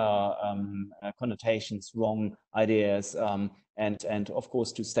wrong connotations, wrong ideas, and of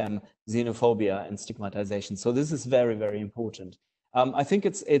course to stem xenophobia and stigmatization. So this is very, very important. I think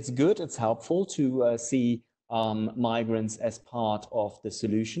it's good, it's helpful to see migrants as part of the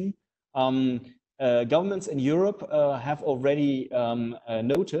solution. Governments in Europe have already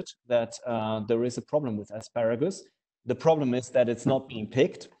noted that there is a problem with asparagus. The problem is that it's not being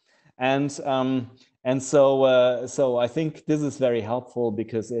picked, and so I think this is very helpful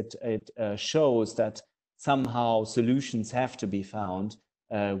because it shows that somehow solutions have to be found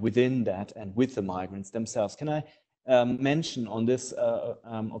within that and with the migrants themselves. Can I mention on this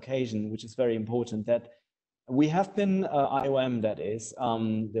occasion, which is very important, that we have been, IOM that is,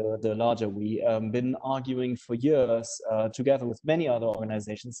 the larger we, been arguing for years together with many other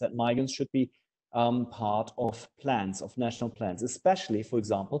organizations that migrants should be part of plans, of national plans, especially, for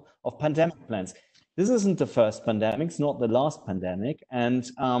example, of pandemic plans. This isn't the first pandemic, it's not the last pandemic,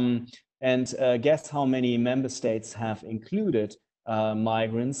 and guess how many member states have included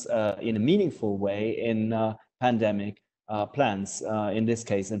migrants in a meaningful way in pandemic plans, in this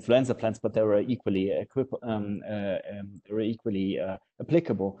case influenza plans, but they were equally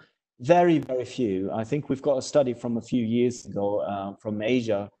applicable. Very, very few. I think we've got a study from a few years ago from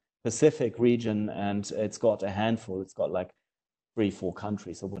Asia Pacific region, and it's got a handful. It's got like 3-4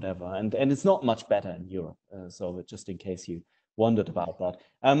 countries or whatever, and it's not much better in Europe. So just in case you wondered about that.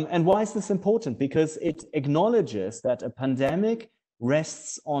 And why is this important? Because it acknowledges that a pandemic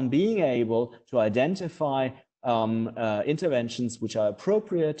rests on being able to identify interventions which are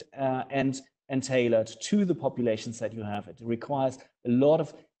appropriate and tailored to the populations that you have. It requires a lot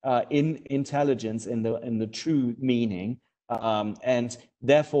of intelligence in the true meaning, and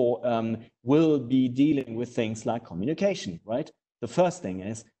therefore will be dealing with things like communication, right? The first thing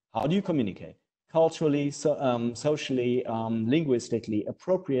is, how do you communicate? Culturally, socially, linguistically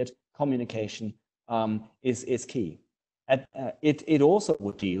appropriate communication is key. It also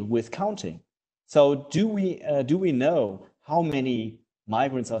would deal with counting. So do we know how many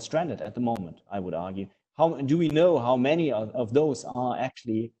migrants are stranded at the moment? I would argue. Do we know how many of those are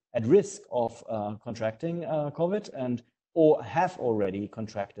actually at risk of contracting COVID or have already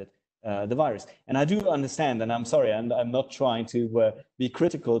contracted the virus? And I do understand, and I'm sorry, and I'm not trying to be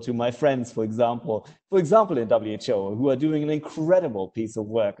critical to my friends, for example in WHO, who are doing an incredible piece of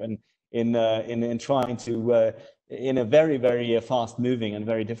work and in trying to in a very, very fast moving and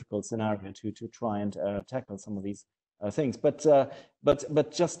very difficult scenario to try and tackle some of these things. But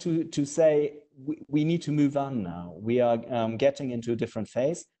just to say, we need to move on now. We are getting into a different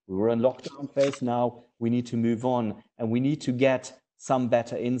phase. We were in lockdown phase. Now we need to move on, and we need to get some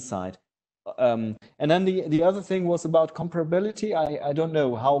better insight. And then the other thing was about comparability. I don't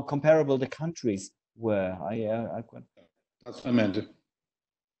know how comparable the countries were. That's what I meant.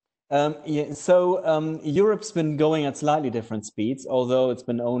 Yeah, so Europe's been going at slightly different speeds, although it's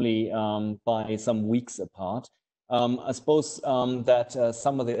been only by some weeks apart. I suppose that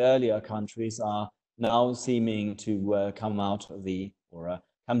some of the earlier countries are now seeming to come out of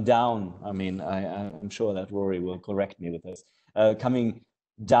come down. I mean, I'm sure that Rory will correct me with this. Coming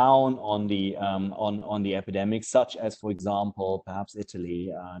down on the epidemic, such as, for example, perhaps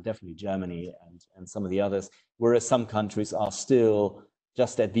Italy, definitely Germany, and some of the others, whereas some countries are still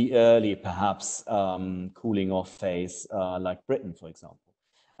just at the early, perhaps, cooling off phase, like Britain, for example.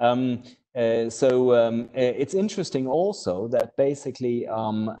 It's interesting also that basically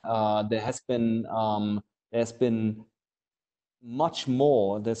there's been much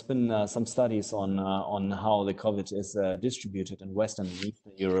more. There's been some studies on how the COVID is distributed in Western and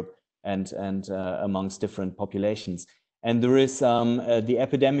Eastern Europe and amongst different populations. And there is the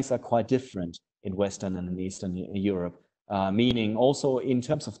epidemics are quite different in Western and in Eastern Europe, meaning also in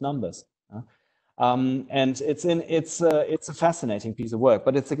terms of numbers. And it's a fascinating piece of work,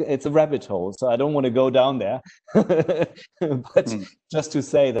 but it's a rabbit hole, so I don't want to go down there. But just to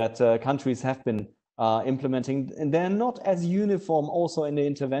say that countries have been implementing, and they're not as uniform also in the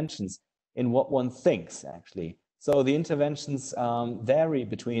interventions in what one thinks, actually. So the interventions vary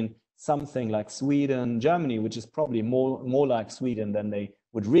between something like Sweden, Germany, which is probably more like Sweden than they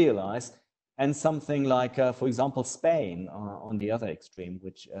would realize, and something like, for example, Spain on the other extreme,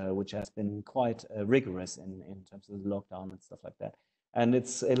 which has been quite rigorous in terms of the lockdown and stuff like that. And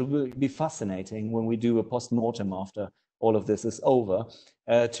it'll be fascinating when we do a post-mortem after all of this is over,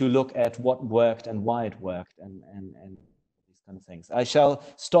 to look at what worked and why it worked and these kind of things. I shall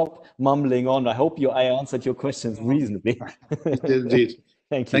stop mumbling on. I hope I answered your questions reasonably. Indeed.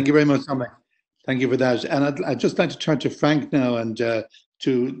 Thank you. Thank you very much, Tommy. Thank you for that. And I'd just like to turn to Frank now and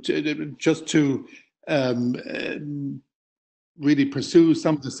to really pursue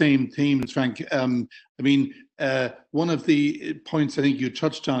some of the same themes, Frank. I mean, one of the points I think you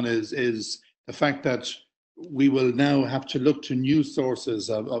touched on is the fact that we will now have to look to new sources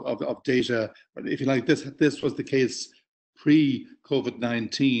of data. If you like, this was the case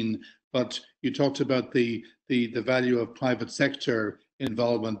pre-COVID-19, but you talked about the value of private sector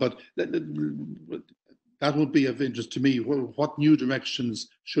involvement. But that would be of interest to me. What new directions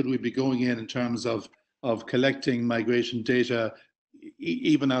should we be going in terms of collecting migration data,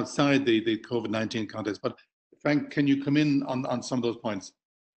 even outside the COVID-19 context? But Frank, can you come in on some of those points?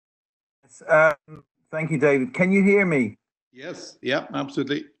 Yes, thank you, David. Can you hear me? Yes. Yeah,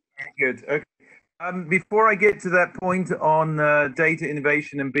 absolutely. Good. Okay. Before I get to that point on data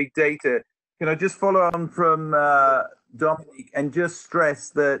innovation and big data, can I just follow on from Dominic and just stress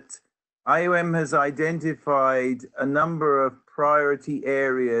that IOM has identified a number of priority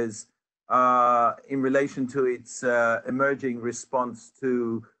areas in relation to its emerging response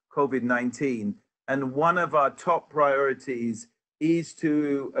to COVID-19. And one of our top priorities is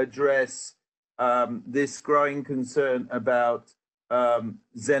to address this growing concern about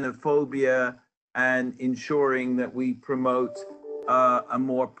xenophobia and ensuring that we promote a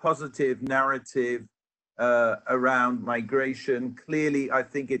more positive narrative around migration. Clearly, I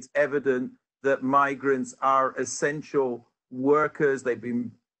think it's evident that migrants are essential workers. They've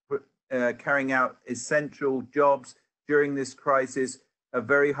been carrying out essential jobs during this crisis. A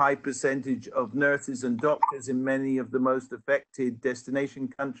very high percentage of nurses and doctors in many of the most affected destination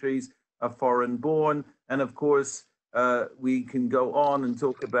countries are foreign born. And of course, we can go on and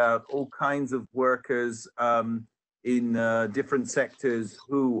talk about all kinds of workers in different sectors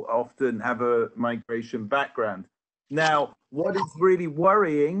who often have a migration background. Now, what is really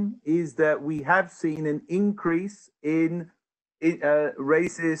worrying is that we have seen an increase in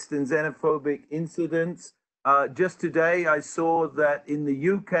racist and xenophobic incidents. Just today, I saw that in the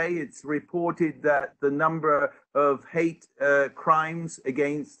UK, it's reported that the number of hate crimes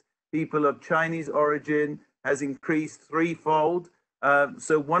against people of Chinese origin has increased threefold.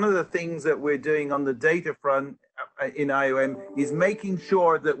 So one of the things that we're doing on the data front in IOM is making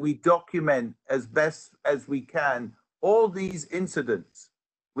sure that we document as best as we can all these incidents.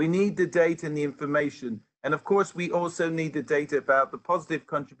 We need the data and the information. And of course, we also need the data about the positive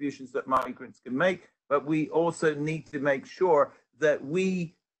contributions that migrants can make, but we also need to make sure that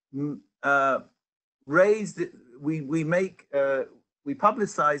we we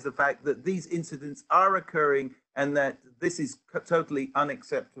publicize the fact that these incidents are occurring and that this is totally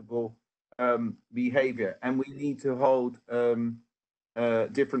unacceptable behavior. And we need to hold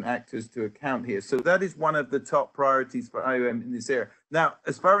different actors to account here. So that is one of the top priorities for IOM in this area. Now,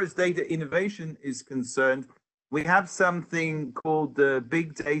 as far as data innovation is concerned, we have something called the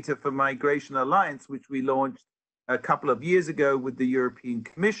Big Data for Migration Alliance, which we launched a couple of years ago with the European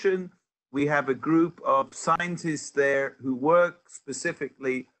Commission. We have a group of scientists there who work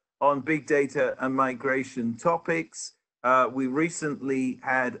specifically on big data and migration topics. We recently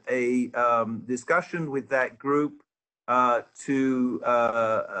had a discussion with that group to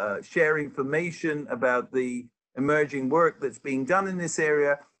share information about the emerging work that's being done in this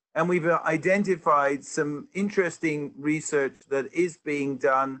area. And we've identified some interesting research that is being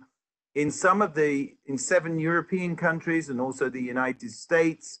done in in 7 European countries and also the United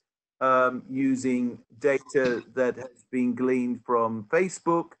States, using data that has been gleaned from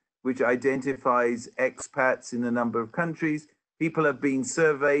Facebook, which identifies expats in a number of countries. People have been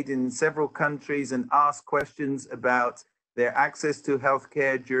surveyed in several countries and asked questions about their access to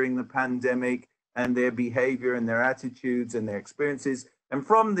healthcare during the pandemic and their behavior and their attitudes and their experiences. And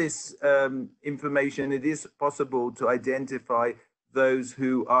from this information, it is possible to identify those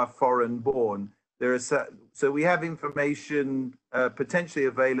who are foreign born. So we have information potentially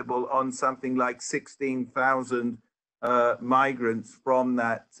available on something like 16,000 migrants from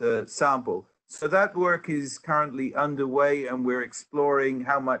that sample. So that work is currently underway and we're exploring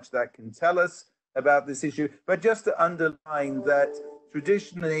how much that can tell us about this issue. But just to underline that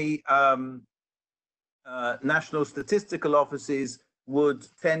traditionally, national statistical offices would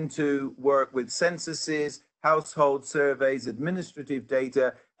tend to work with censuses, household surveys, administrative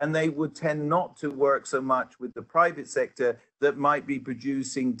data, and they would tend not to work so much with the private sector that might be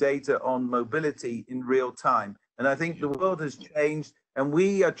producing data on mobility in real time. And I think the world has changed, and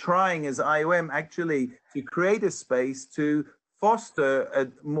we are trying as IOM actually to create a space to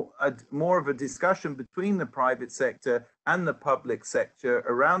foster more of a discussion between the private sector and the public sector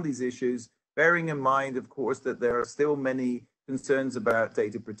around these issues, bearing in mind, of course, that there are still many concerns about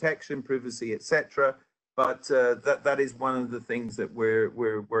data protection, privacy, etc. But that is one of the things that we're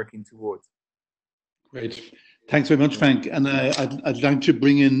working towards. Great. Thanks very much, Frank. And I'd like to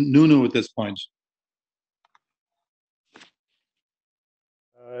bring in Nuno at this point.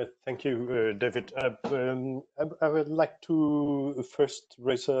 Thank you, David. I would like to first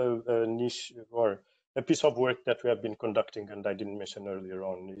raise a niche or a piece of work that we have been conducting, and I didn't mention earlier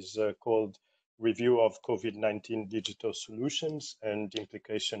on, is called Review of COVID-19 Digital Solutions and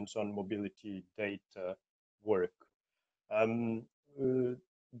Implications on Mobility Data Work. The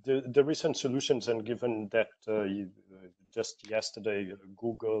recent solutions, and given that just yesterday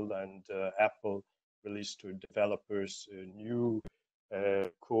Google and Apple released to developers new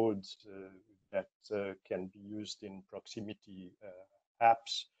codes that can be used in proximity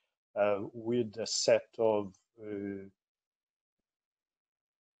apps with a set of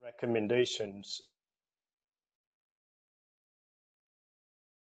recommendations.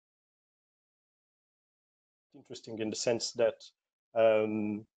 Interesting in the sense that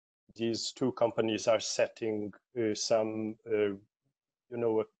these two companies are setting some, a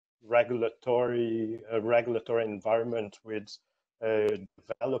regulatory environment with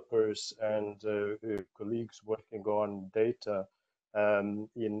developers and colleagues working on data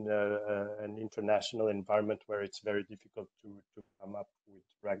in an international environment where it's very difficult to come up with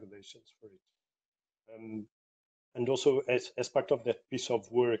regulations for it. And also, as part of that piece of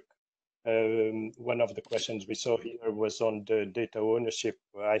work, one of the questions we saw here was on the data ownership.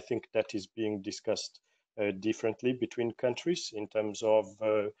 I think that is being discussed differently between countries in terms of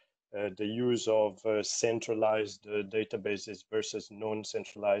the use of centralized databases versus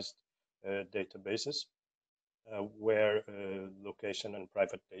non-centralized databases, where location and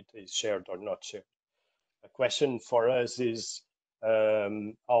private data is shared or not shared. A question for us is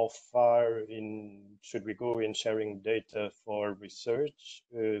how far in should we go in sharing data for research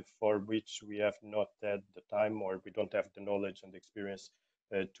for which we have not had the time or we don't have the knowledge and experience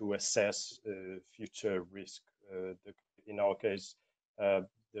to assess future risk. In our case, the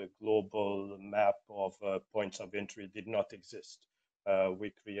global map of points of entry did not exist.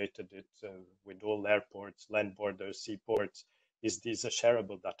 We created it with all airports, land borders, seaports. Is this a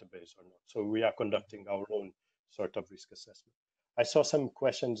shareable database or not? So we are conducting our own sort of risk assessment. I saw some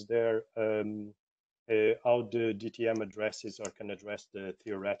questions there, how the DTM addresses or can address the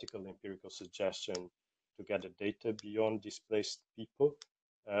theoretical empirical suggestion to gather data beyond displaced people.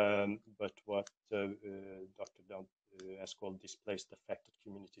 But what Dr. Down has called displaced affected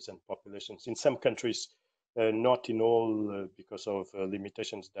communities and populations. In some countries, not in all because of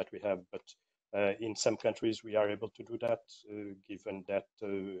limitations that we have, but in some countries we are able to do that, given that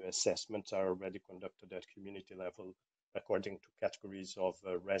assessments are already conducted at community level according to categories of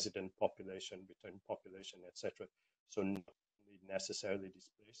resident population, return population, etc. So not necessarily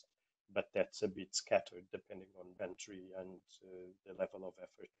displaced, but that's a bit scattered depending on country and the level of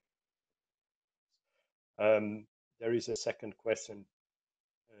effort. There is a second question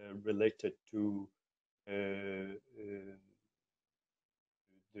related to the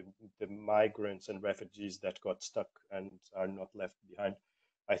migrants and refugees that got stuck and are not left behind.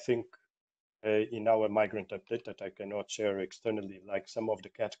 I think in our migrant update that I cannot share externally, like some of the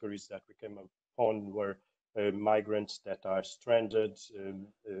categories that we came upon were migrants that are stranded,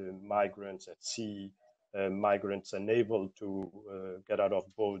 migrants at sea, migrants unable to get out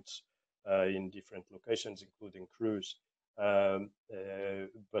of boats in different locations, including cruise,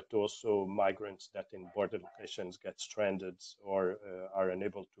 but also migrants that in border locations get stranded or are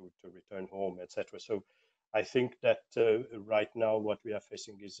unable to return home, etc. So I think that right now what we are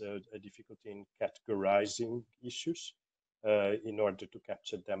facing is a difficulty in categorizing issues in order to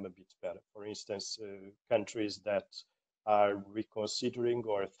capture them a bit better. For instance, countries that are reconsidering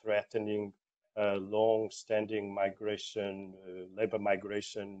or threatening long-standing migration, labor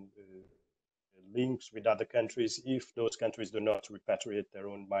migration links with other countries. If those countries do not repatriate their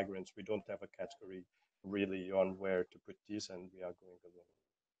own migrants, we don't have a category really on where to put this, and we are going along.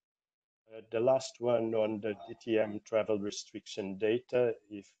 The last one on the DTM travel restriction data,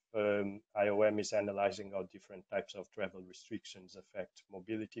 if IOM is analyzing how different types of travel restrictions affect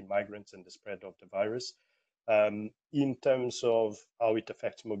mobility, migrants, and the spread of the virus. In terms of how it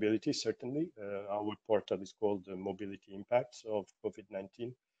affects mobility, certainly, our portal is called the Mobility Impacts of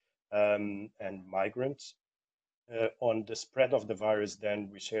COVID-19 and Migrants. On the spread of the virus, then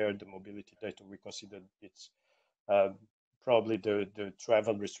we share the mobility data. We consider it's probably the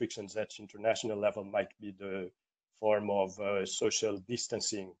travel restrictions at international level might be the form of social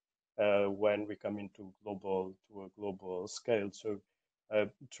distancing when we come into a global scale. So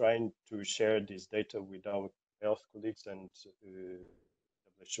trying to share this data with our health colleagues and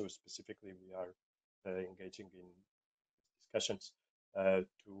WHO specifically, we are engaging in discussions to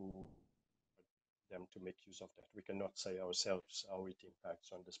them to make use of that. We cannot say ourselves how it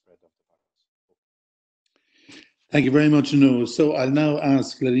impacts on the spread of the virus. Thank you very much, Nuno. So I'll now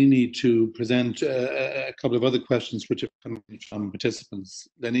ask Lalini to present a couple of other questions which have come from participants.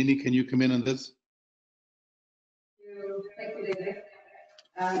 Lalini, can you come in on this? Thank you, David.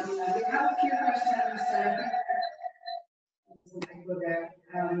 We have a few questions.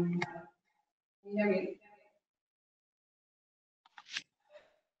 Can you hear me?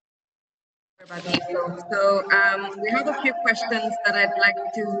 So we have a few questions that I'd like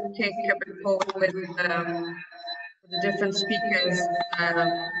to take a bit forward with the different speakers.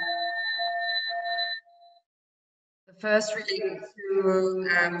 The first relates to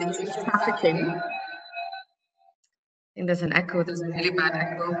the issue of trafficking. I think there's an echo, there's a really bad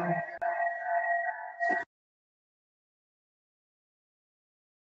echo.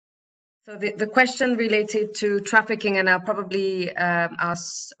 So the question related to trafficking, and I'll probably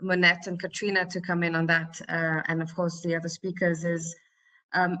ask Monette and Katrina to come in on that, and of course the other speakers, is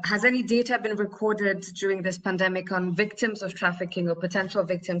Has any data been recorded during this pandemic on victims of trafficking or potential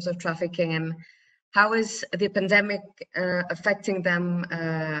victims of trafficking, and how is the pandemic affecting them,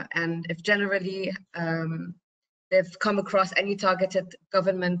 and if generally they've come across any targeted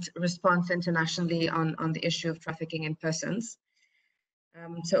government response internationally on the issue of trafficking in persons?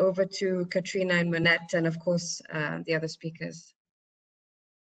 So over to Katrina and Monette, and of course the other speakers.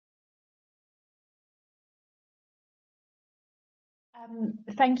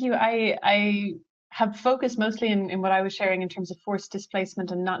 Thank you. I have focused mostly in what I was sharing in terms of forced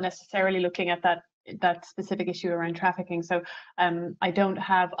displacement and not necessarily looking at that specific issue around trafficking. So I don't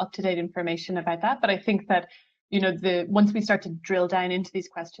have up-to-date information about that, but I think that, you know, once we start to drill down into these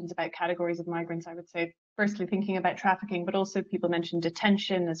questions about categories of migrants, I would say firstly thinking about trafficking, but also people mentioned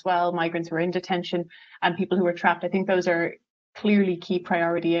detention as well, migrants who are in detention and people who are trapped. I think those are clearly key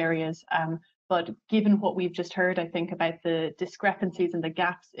priority areas. But given what we've just heard, I think about the discrepancies and the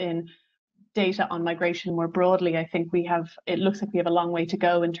gaps in data on migration more broadly, I think it looks like we have a long way to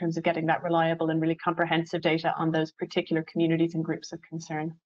go in terms of getting that reliable and really comprehensive data on those particular communities and groups of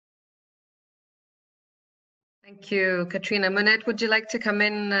concern. Thank you, Katrina. Monette, would you like to come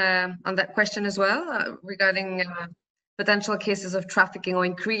in on that question as well, regarding potential cases of trafficking or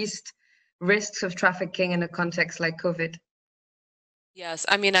increased risks of trafficking in a context like COVID? Yes,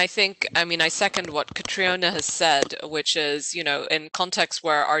 I second what Katrina has said, which is, you know, in context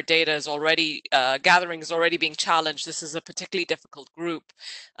where our data is already, gathering is already being challenged, this is a particularly difficult group.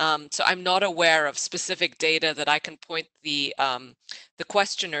 So I'm not aware of specific data that I can point the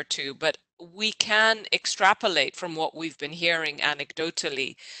questioner to, but we can extrapolate from what we've been hearing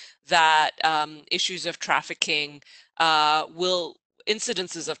anecdotally that issues of trafficking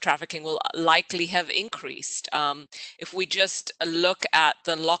incidences of trafficking will likely have increased. If we just look at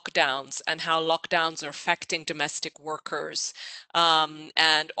the lockdowns and how lockdowns are affecting domestic workers,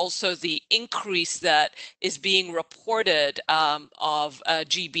 and also the increase that is being reported of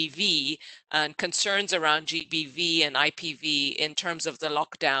GBV and concerns around GBV and IPV in terms of the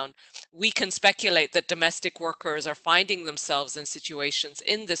lockdown, we can speculate that domestic workers are finding themselves in situations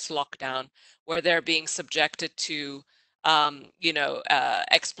in this lockdown where they're being subjected to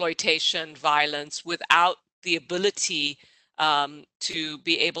exploitation, violence, without the ability to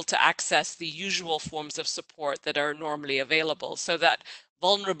be able to access the usual forms of support that are normally available. So that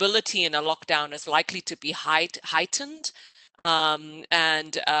vulnerability in a lockdown is likely to be heightened.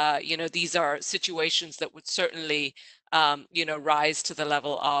 These are situations that would certainly, rise to the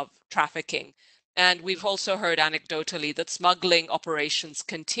level of trafficking. And we've also heard anecdotally that smuggling operations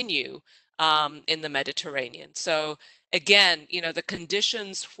continue in the Mediterranean. So again, the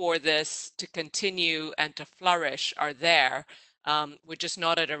conditions for this to continue and to flourish are there. We're just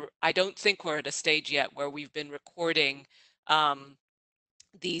not I don't think we're at a stage yet where we've been recording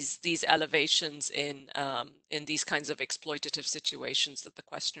these elevations in these kinds of exploitative situations that the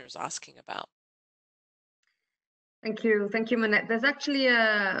questioner is asking about. Thank you, Monette. There's actually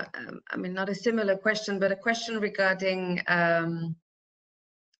not a similar question, but a question regarding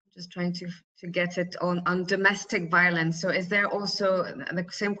just trying to get it on domestic violence. So is there also the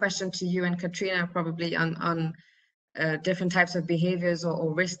same question to you and Katrina, probably on different types of behaviors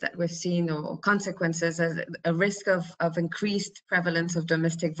or risks that we've seen, or consequences, as a risk of increased prevalence of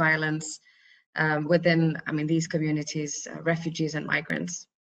domestic violence within, these communities, refugees and migrants?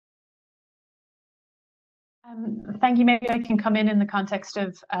 Thank you. Maybe I can come in the context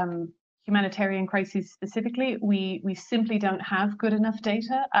of humanitarian crises specifically. We simply don't have good enough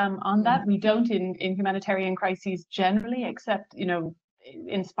data on that. We don't in humanitarian crises generally, except,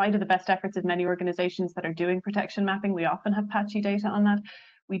 in spite of the best efforts of many organizations that are doing protection mapping, we often have patchy data on that.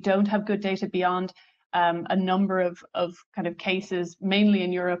 We don't have good data beyond a number of kind of cases, mainly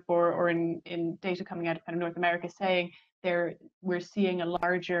in Europe or in data coming out of kind of North America, saying we're seeing a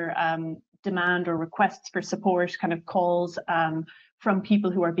larger demand or requests for support, kind of calls from people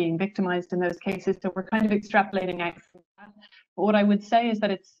who are being victimized in those cases. So we're kind of extrapolating out from that. But what I would say is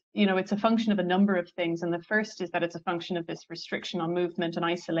that it's a function of a number of things. And the first is that it's a function of this restriction on movement and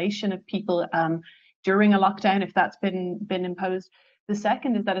isolation of people during a lockdown, if that's been imposed. The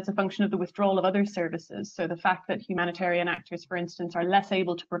second is that it's a function of the withdrawal of other services. So the fact that humanitarian actors, for instance, are less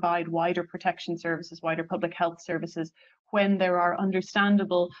able to provide wider protection services, wider public health services, when there are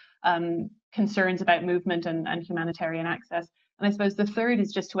understandable concerns about movement and humanitarian access. And I suppose the third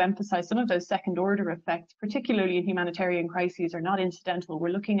is just to emphasize some of those second order effects, particularly in humanitarian crises, are not incidental. We're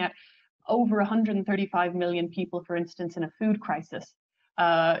looking at over 135 million people, for instance, in a food crisis.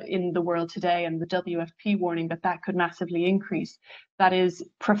 in the world today, and the WFP warning that could massively increase, that is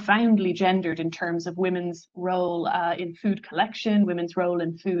profoundly gendered in terms of women's role in food collection, women's role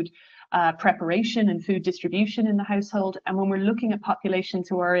in food preparation and food distribution in the household. And when we're looking at populations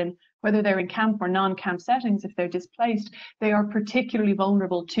who are in, whether they're in camp or non-camp settings, if they're displaced, they are particularly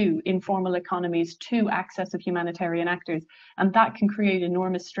vulnerable to informal economies, to access of humanitarian actors. And that can create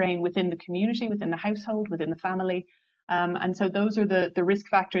enormous strain within the community, within the household, within the family. And so those are the risk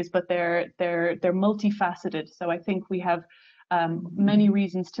factors, but they're multifaceted. So I think we have many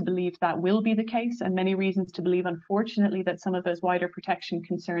reasons to believe that will be the case, and many reasons to believe, unfortunately, that some of those wider protection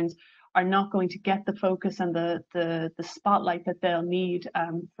concerns are not going to get the focus and the spotlight that they'll need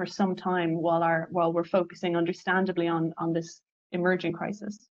for some time while we're focusing understandably on this emerging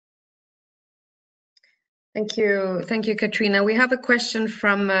crisis. Thank you, Katrina. We have a question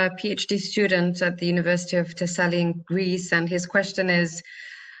from a PhD student at the University of Thessaly in Greece, and his question is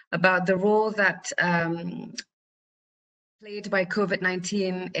about the role that played by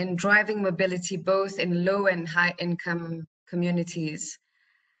COVID-19 in driving mobility both in low and high income communities.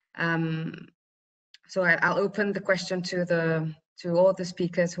 So I'll open the question to all the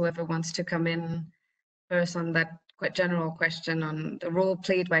speakers, whoever wants to come in first on that quite general question on the role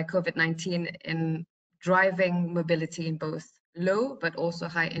played by COVID-19 in driving mobility in both low but also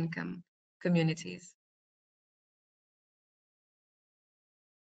high income communities.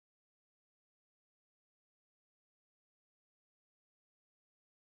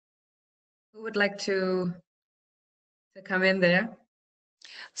 Who would like to come in there?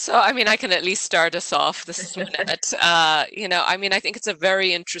 So, I mean, I can at least start us off. This is Manette. You know, I mean, I think it's a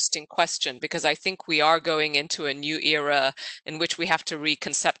very interesting question, because I think we are going into a new era in which we have to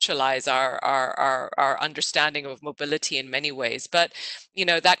reconceptualize our understanding of mobility in many ways. But, you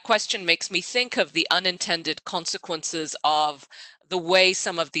know, that question makes me think of the unintended consequences of the way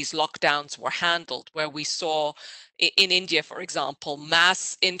some of these lockdowns were handled, where we saw in India, for example,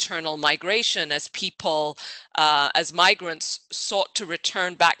 mass internal migration as people, as migrants sought to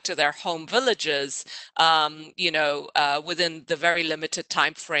return back to their home villages, you know, within the very limited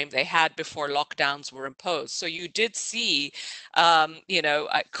time frame they had before lockdowns were imposed. So you did see, you know,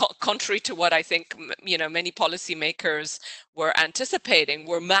 contrary to what I think, you know, many policymakers were anticipating,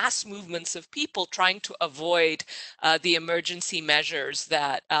 were mass movements of people trying to avoid the emergency measures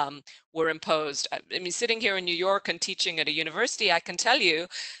that were imposed. I mean, sitting here in New York and teaching at a university, I can tell you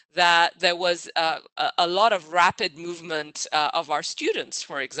that there was a lot of rapid movement of our students,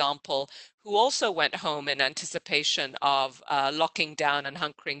 for example, who also went home in anticipation of locking down and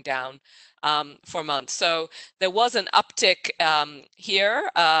hunkering down for months. So there was an uptick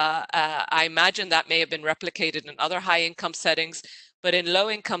here. I imagine that may have been replicated in other high income settings, but in low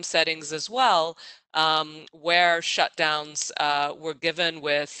income settings as well, where shutdowns were given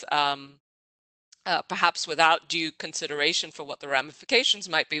with perhaps without due consideration for what the ramifications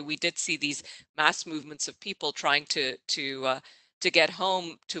might be, we did see these mass movements of people trying to get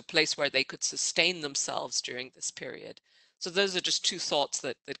home to a place where they could sustain themselves during this period. So those are just two thoughts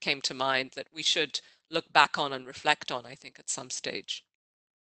that came to mind that we should look back on and reflect on, I think, at some stage.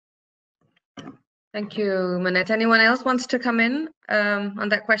 Thank you, Manette. Anyone else wants to come in on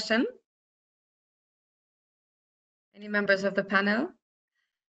that question? Any members of the panel?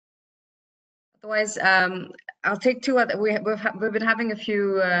 Otherwise, I'll take two other. We've been having a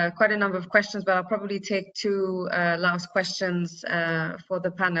few, quite a number of questions, but I'll probably take two last questions for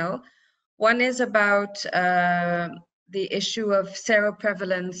the panel. One is about the issue of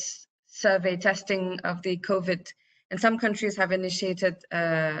seroprevalence survey testing of the COVID. And some countries have initiated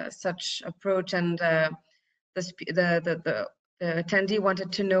such approach, and the attendee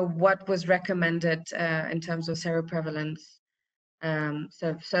wanted to know what was recommended in terms of seroprevalence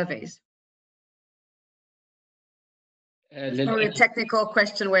surveys. Probably a technical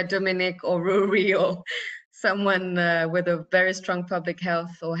question where Dominic or Rory or someone with a very strong public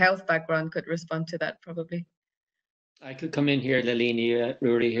health or health background could respond to that, probably. I could come in here, Lalini,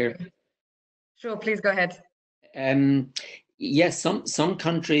 Rory here. Sure, please go ahead. Yes, some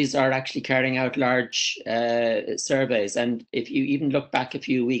countries are actually carrying out large surveys, and if you even look back a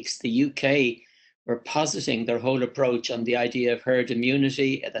few weeks, the UK were positing their whole approach on the idea of herd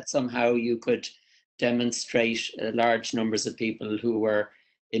immunity, that somehow you could demonstrate large numbers of people who were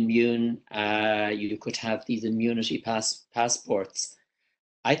immune. You could have these immunity passports.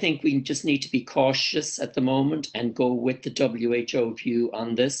 I think we just need to be cautious at the moment and go with the WHO view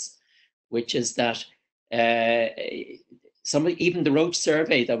on this, which is that even the Roche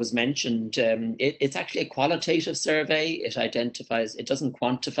survey that was mentioned, it's actually a qualitative survey. It identifies, it doesn't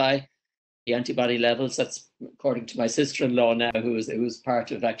quantify. the antibody levels. That's according to my sister-in-law now, who's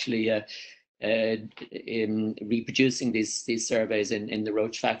part of actually in reproducing these surveys in the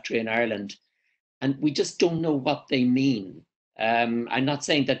Roche factory in Ireland. And we just don't know what they mean. I'm not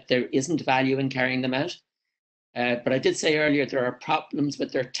saying that there isn't value in carrying them out, but I did say earlier there are problems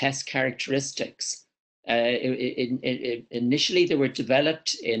with their test characteristics. Initially, they were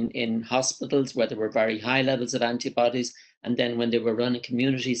developed in hospitals where there were very high levels of antibodies, and then when they were run in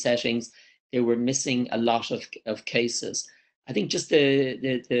community settings, they were missing a lot of cases. I think just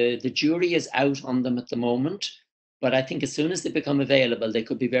the jury is out on them at the moment, but I think as soon as they become available, they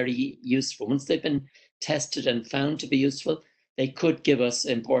could be very useful. Once they've been tested and found to be useful, they could give us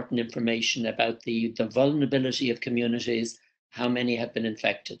important information about the vulnerability of communities, how many have been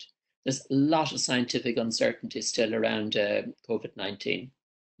infected. There's a lot of scientific uncertainty still around COVID-19.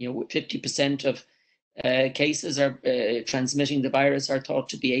 50% of cases are transmitting the virus are thought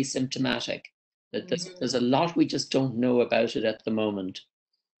to be asymptomatic. There's a lot we just don't know about it at the moment.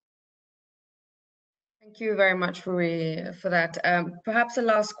 Thank you very much, Rui, for that. Perhaps the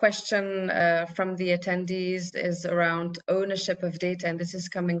last question from the attendees is around ownership of data, and this is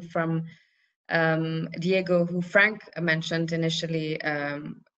coming from Diego, who Frank mentioned initially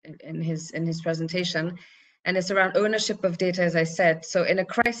in his presentation, and it's around ownership of data, as I said. So in a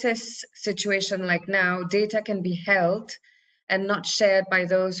crisis situation like now, data can be held and not shared by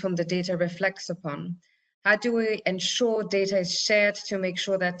those whom the data reflects upon. How do we ensure data is shared to make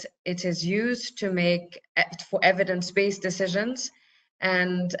sure that it is used to make for evidence-based decisions,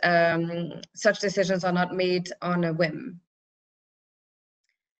 and such decisions are not made on a whim?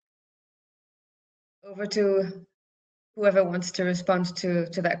 Over to whoever wants to respond to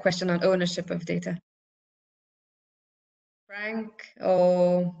that question on ownership of data. Frank,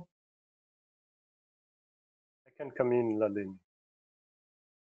 or? I can come in, Lalin.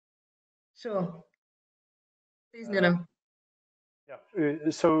 Sure. Please, Nuno.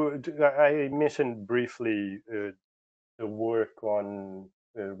 Yeah, so I mentioned briefly the work on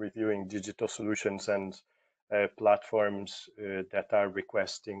reviewing digital solutions and platforms that are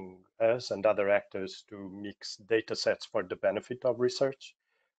requesting us and other actors to mix data sets for the benefit of research,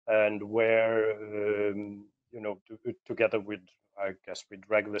 and where together with, I guess, with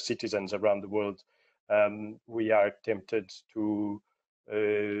regular citizens around the world, we are tempted to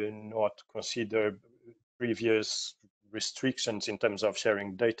not consider previous restrictions in terms of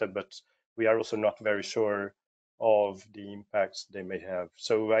sharing data, but we are also not very sure of the impacts they may have.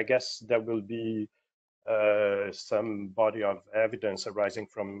 So I guess there will be some body of evidence arising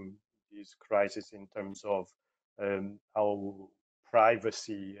from these crises in terms of how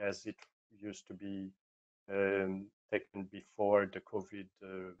privacy, as it used to be taken before the COVID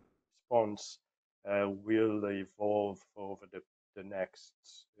response, will evolve over the next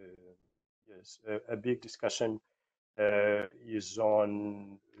years. A big discussion is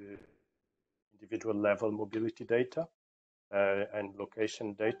on individual level mobility data and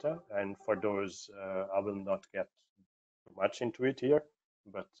location data. And for those, I will not get too much into it here,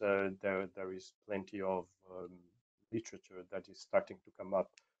 but there is plenty of literature that is starting to come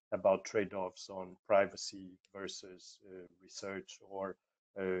up about trade-offs on privacy versus research or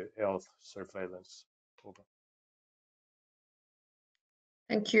health surveillance. Over.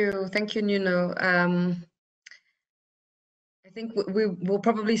 Thank you, Nuno. I think we will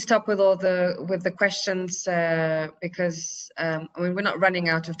probably stop with all the questions because I mean, we're not running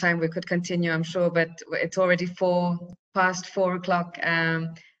out of time. We could continue, I'm sure, but it's already past 4 o'clock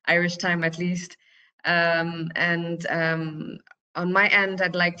Irish time at least. On my end,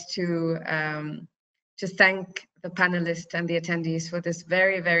 I'd like to thank the panelists and the attendees for this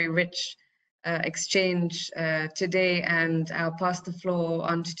very, very rich exchange today, and I'll pass the floor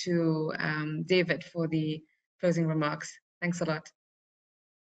on to David for the closing remarks. Thanks a lot.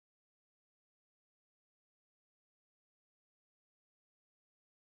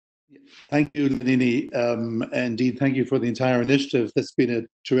 Thank you, Lenini. Indeed, thank you for the entire initiative. This has been a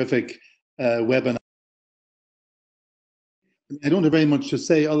terrific webinar. I don't have very much to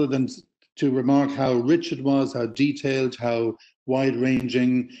say other than to remark how rich it was, how detailed, how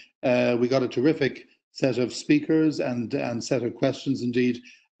wide-ranging. We got a terrific set of speakers and set of questions indeed.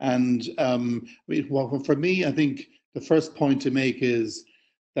 And for me, I think the first point to make is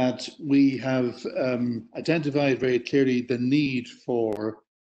that we have identified very clearly the need for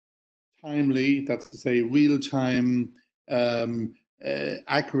timely, that's to say real-time,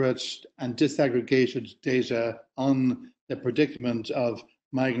 accurate and disaggregated data on the predicament of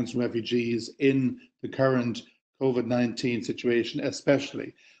migrants and refugees in the current COVID-19 situation,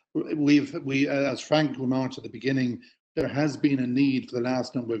 especially. We, as Frank remarked at the beginning, there has been a need for the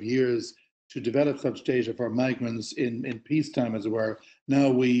last number of years to develop such data for migrants in peacetime, as it were. Now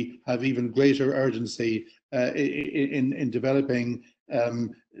we have even greater urgency in developing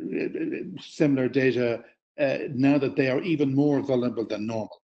similar data now that they are even more vulnerable than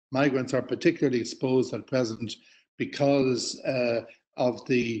normal. Migrants are particularly exposed at present because of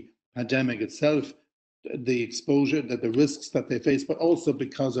the pandemic itself, the exposure, the risks that they face, but also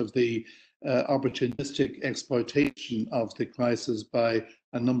because of the opportunistic exploitation of the crisis by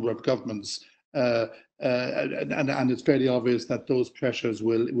a number of governments. And it's fairly obvious that those pressures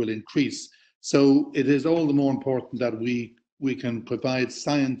will increase. So it is all the more important that we can provide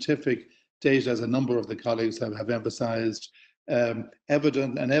scientific data, as a number of the colleagues have emphasized,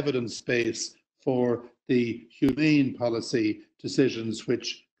 evidence base for the humane policy decisions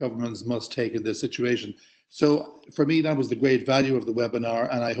which governments must take in this situation. So for me, that was the great value of the webinar,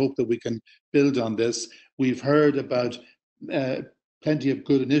 and I hope that we can build on this. We've heard about plenty of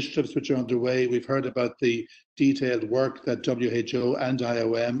good initiatives which are underway. We've heard about the detailed work that WHO and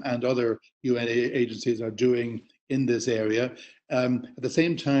IOM and other UN agencies are doing in this area. At the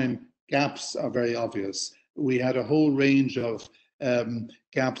same time, gaps are very obvious. We had a whole range of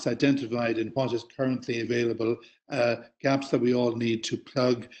gaps identified in what is currently available, gaps that we all need to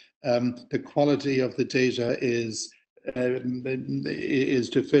plug. The quality of the data is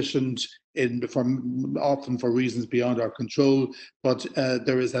deficient often for reasons beyond our control, but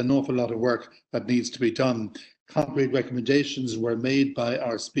there is an awful lot of work that needs to be done. Concrete recommendations were made by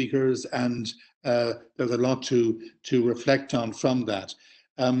our speakers, and there's a lot to reflect on from that.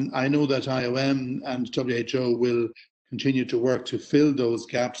 I know that IOM and WHO will continue to work to fill those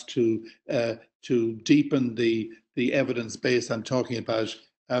gaps, to deepen the evidence base I'm talking about.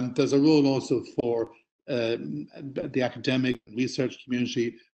 There's a role also for the academic and research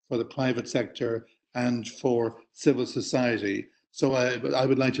community, for the private sector, and for civil society. So I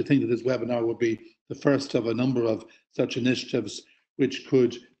would like to think that this webinar will be the first of a number of such initiatives which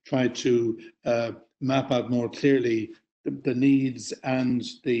could try to map out more clearly the needs and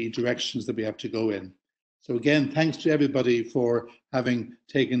the directions that we have to go in. So again, thanks to everybody for having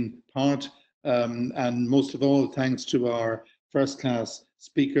taken part, and most of all, thanks to our first-class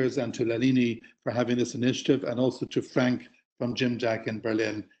speakers and to Lalini for having this initiative, and also to Frank from GMDAC in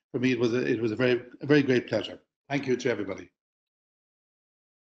Berlin. For me, it was a very great pleasure. Thank you to everybody.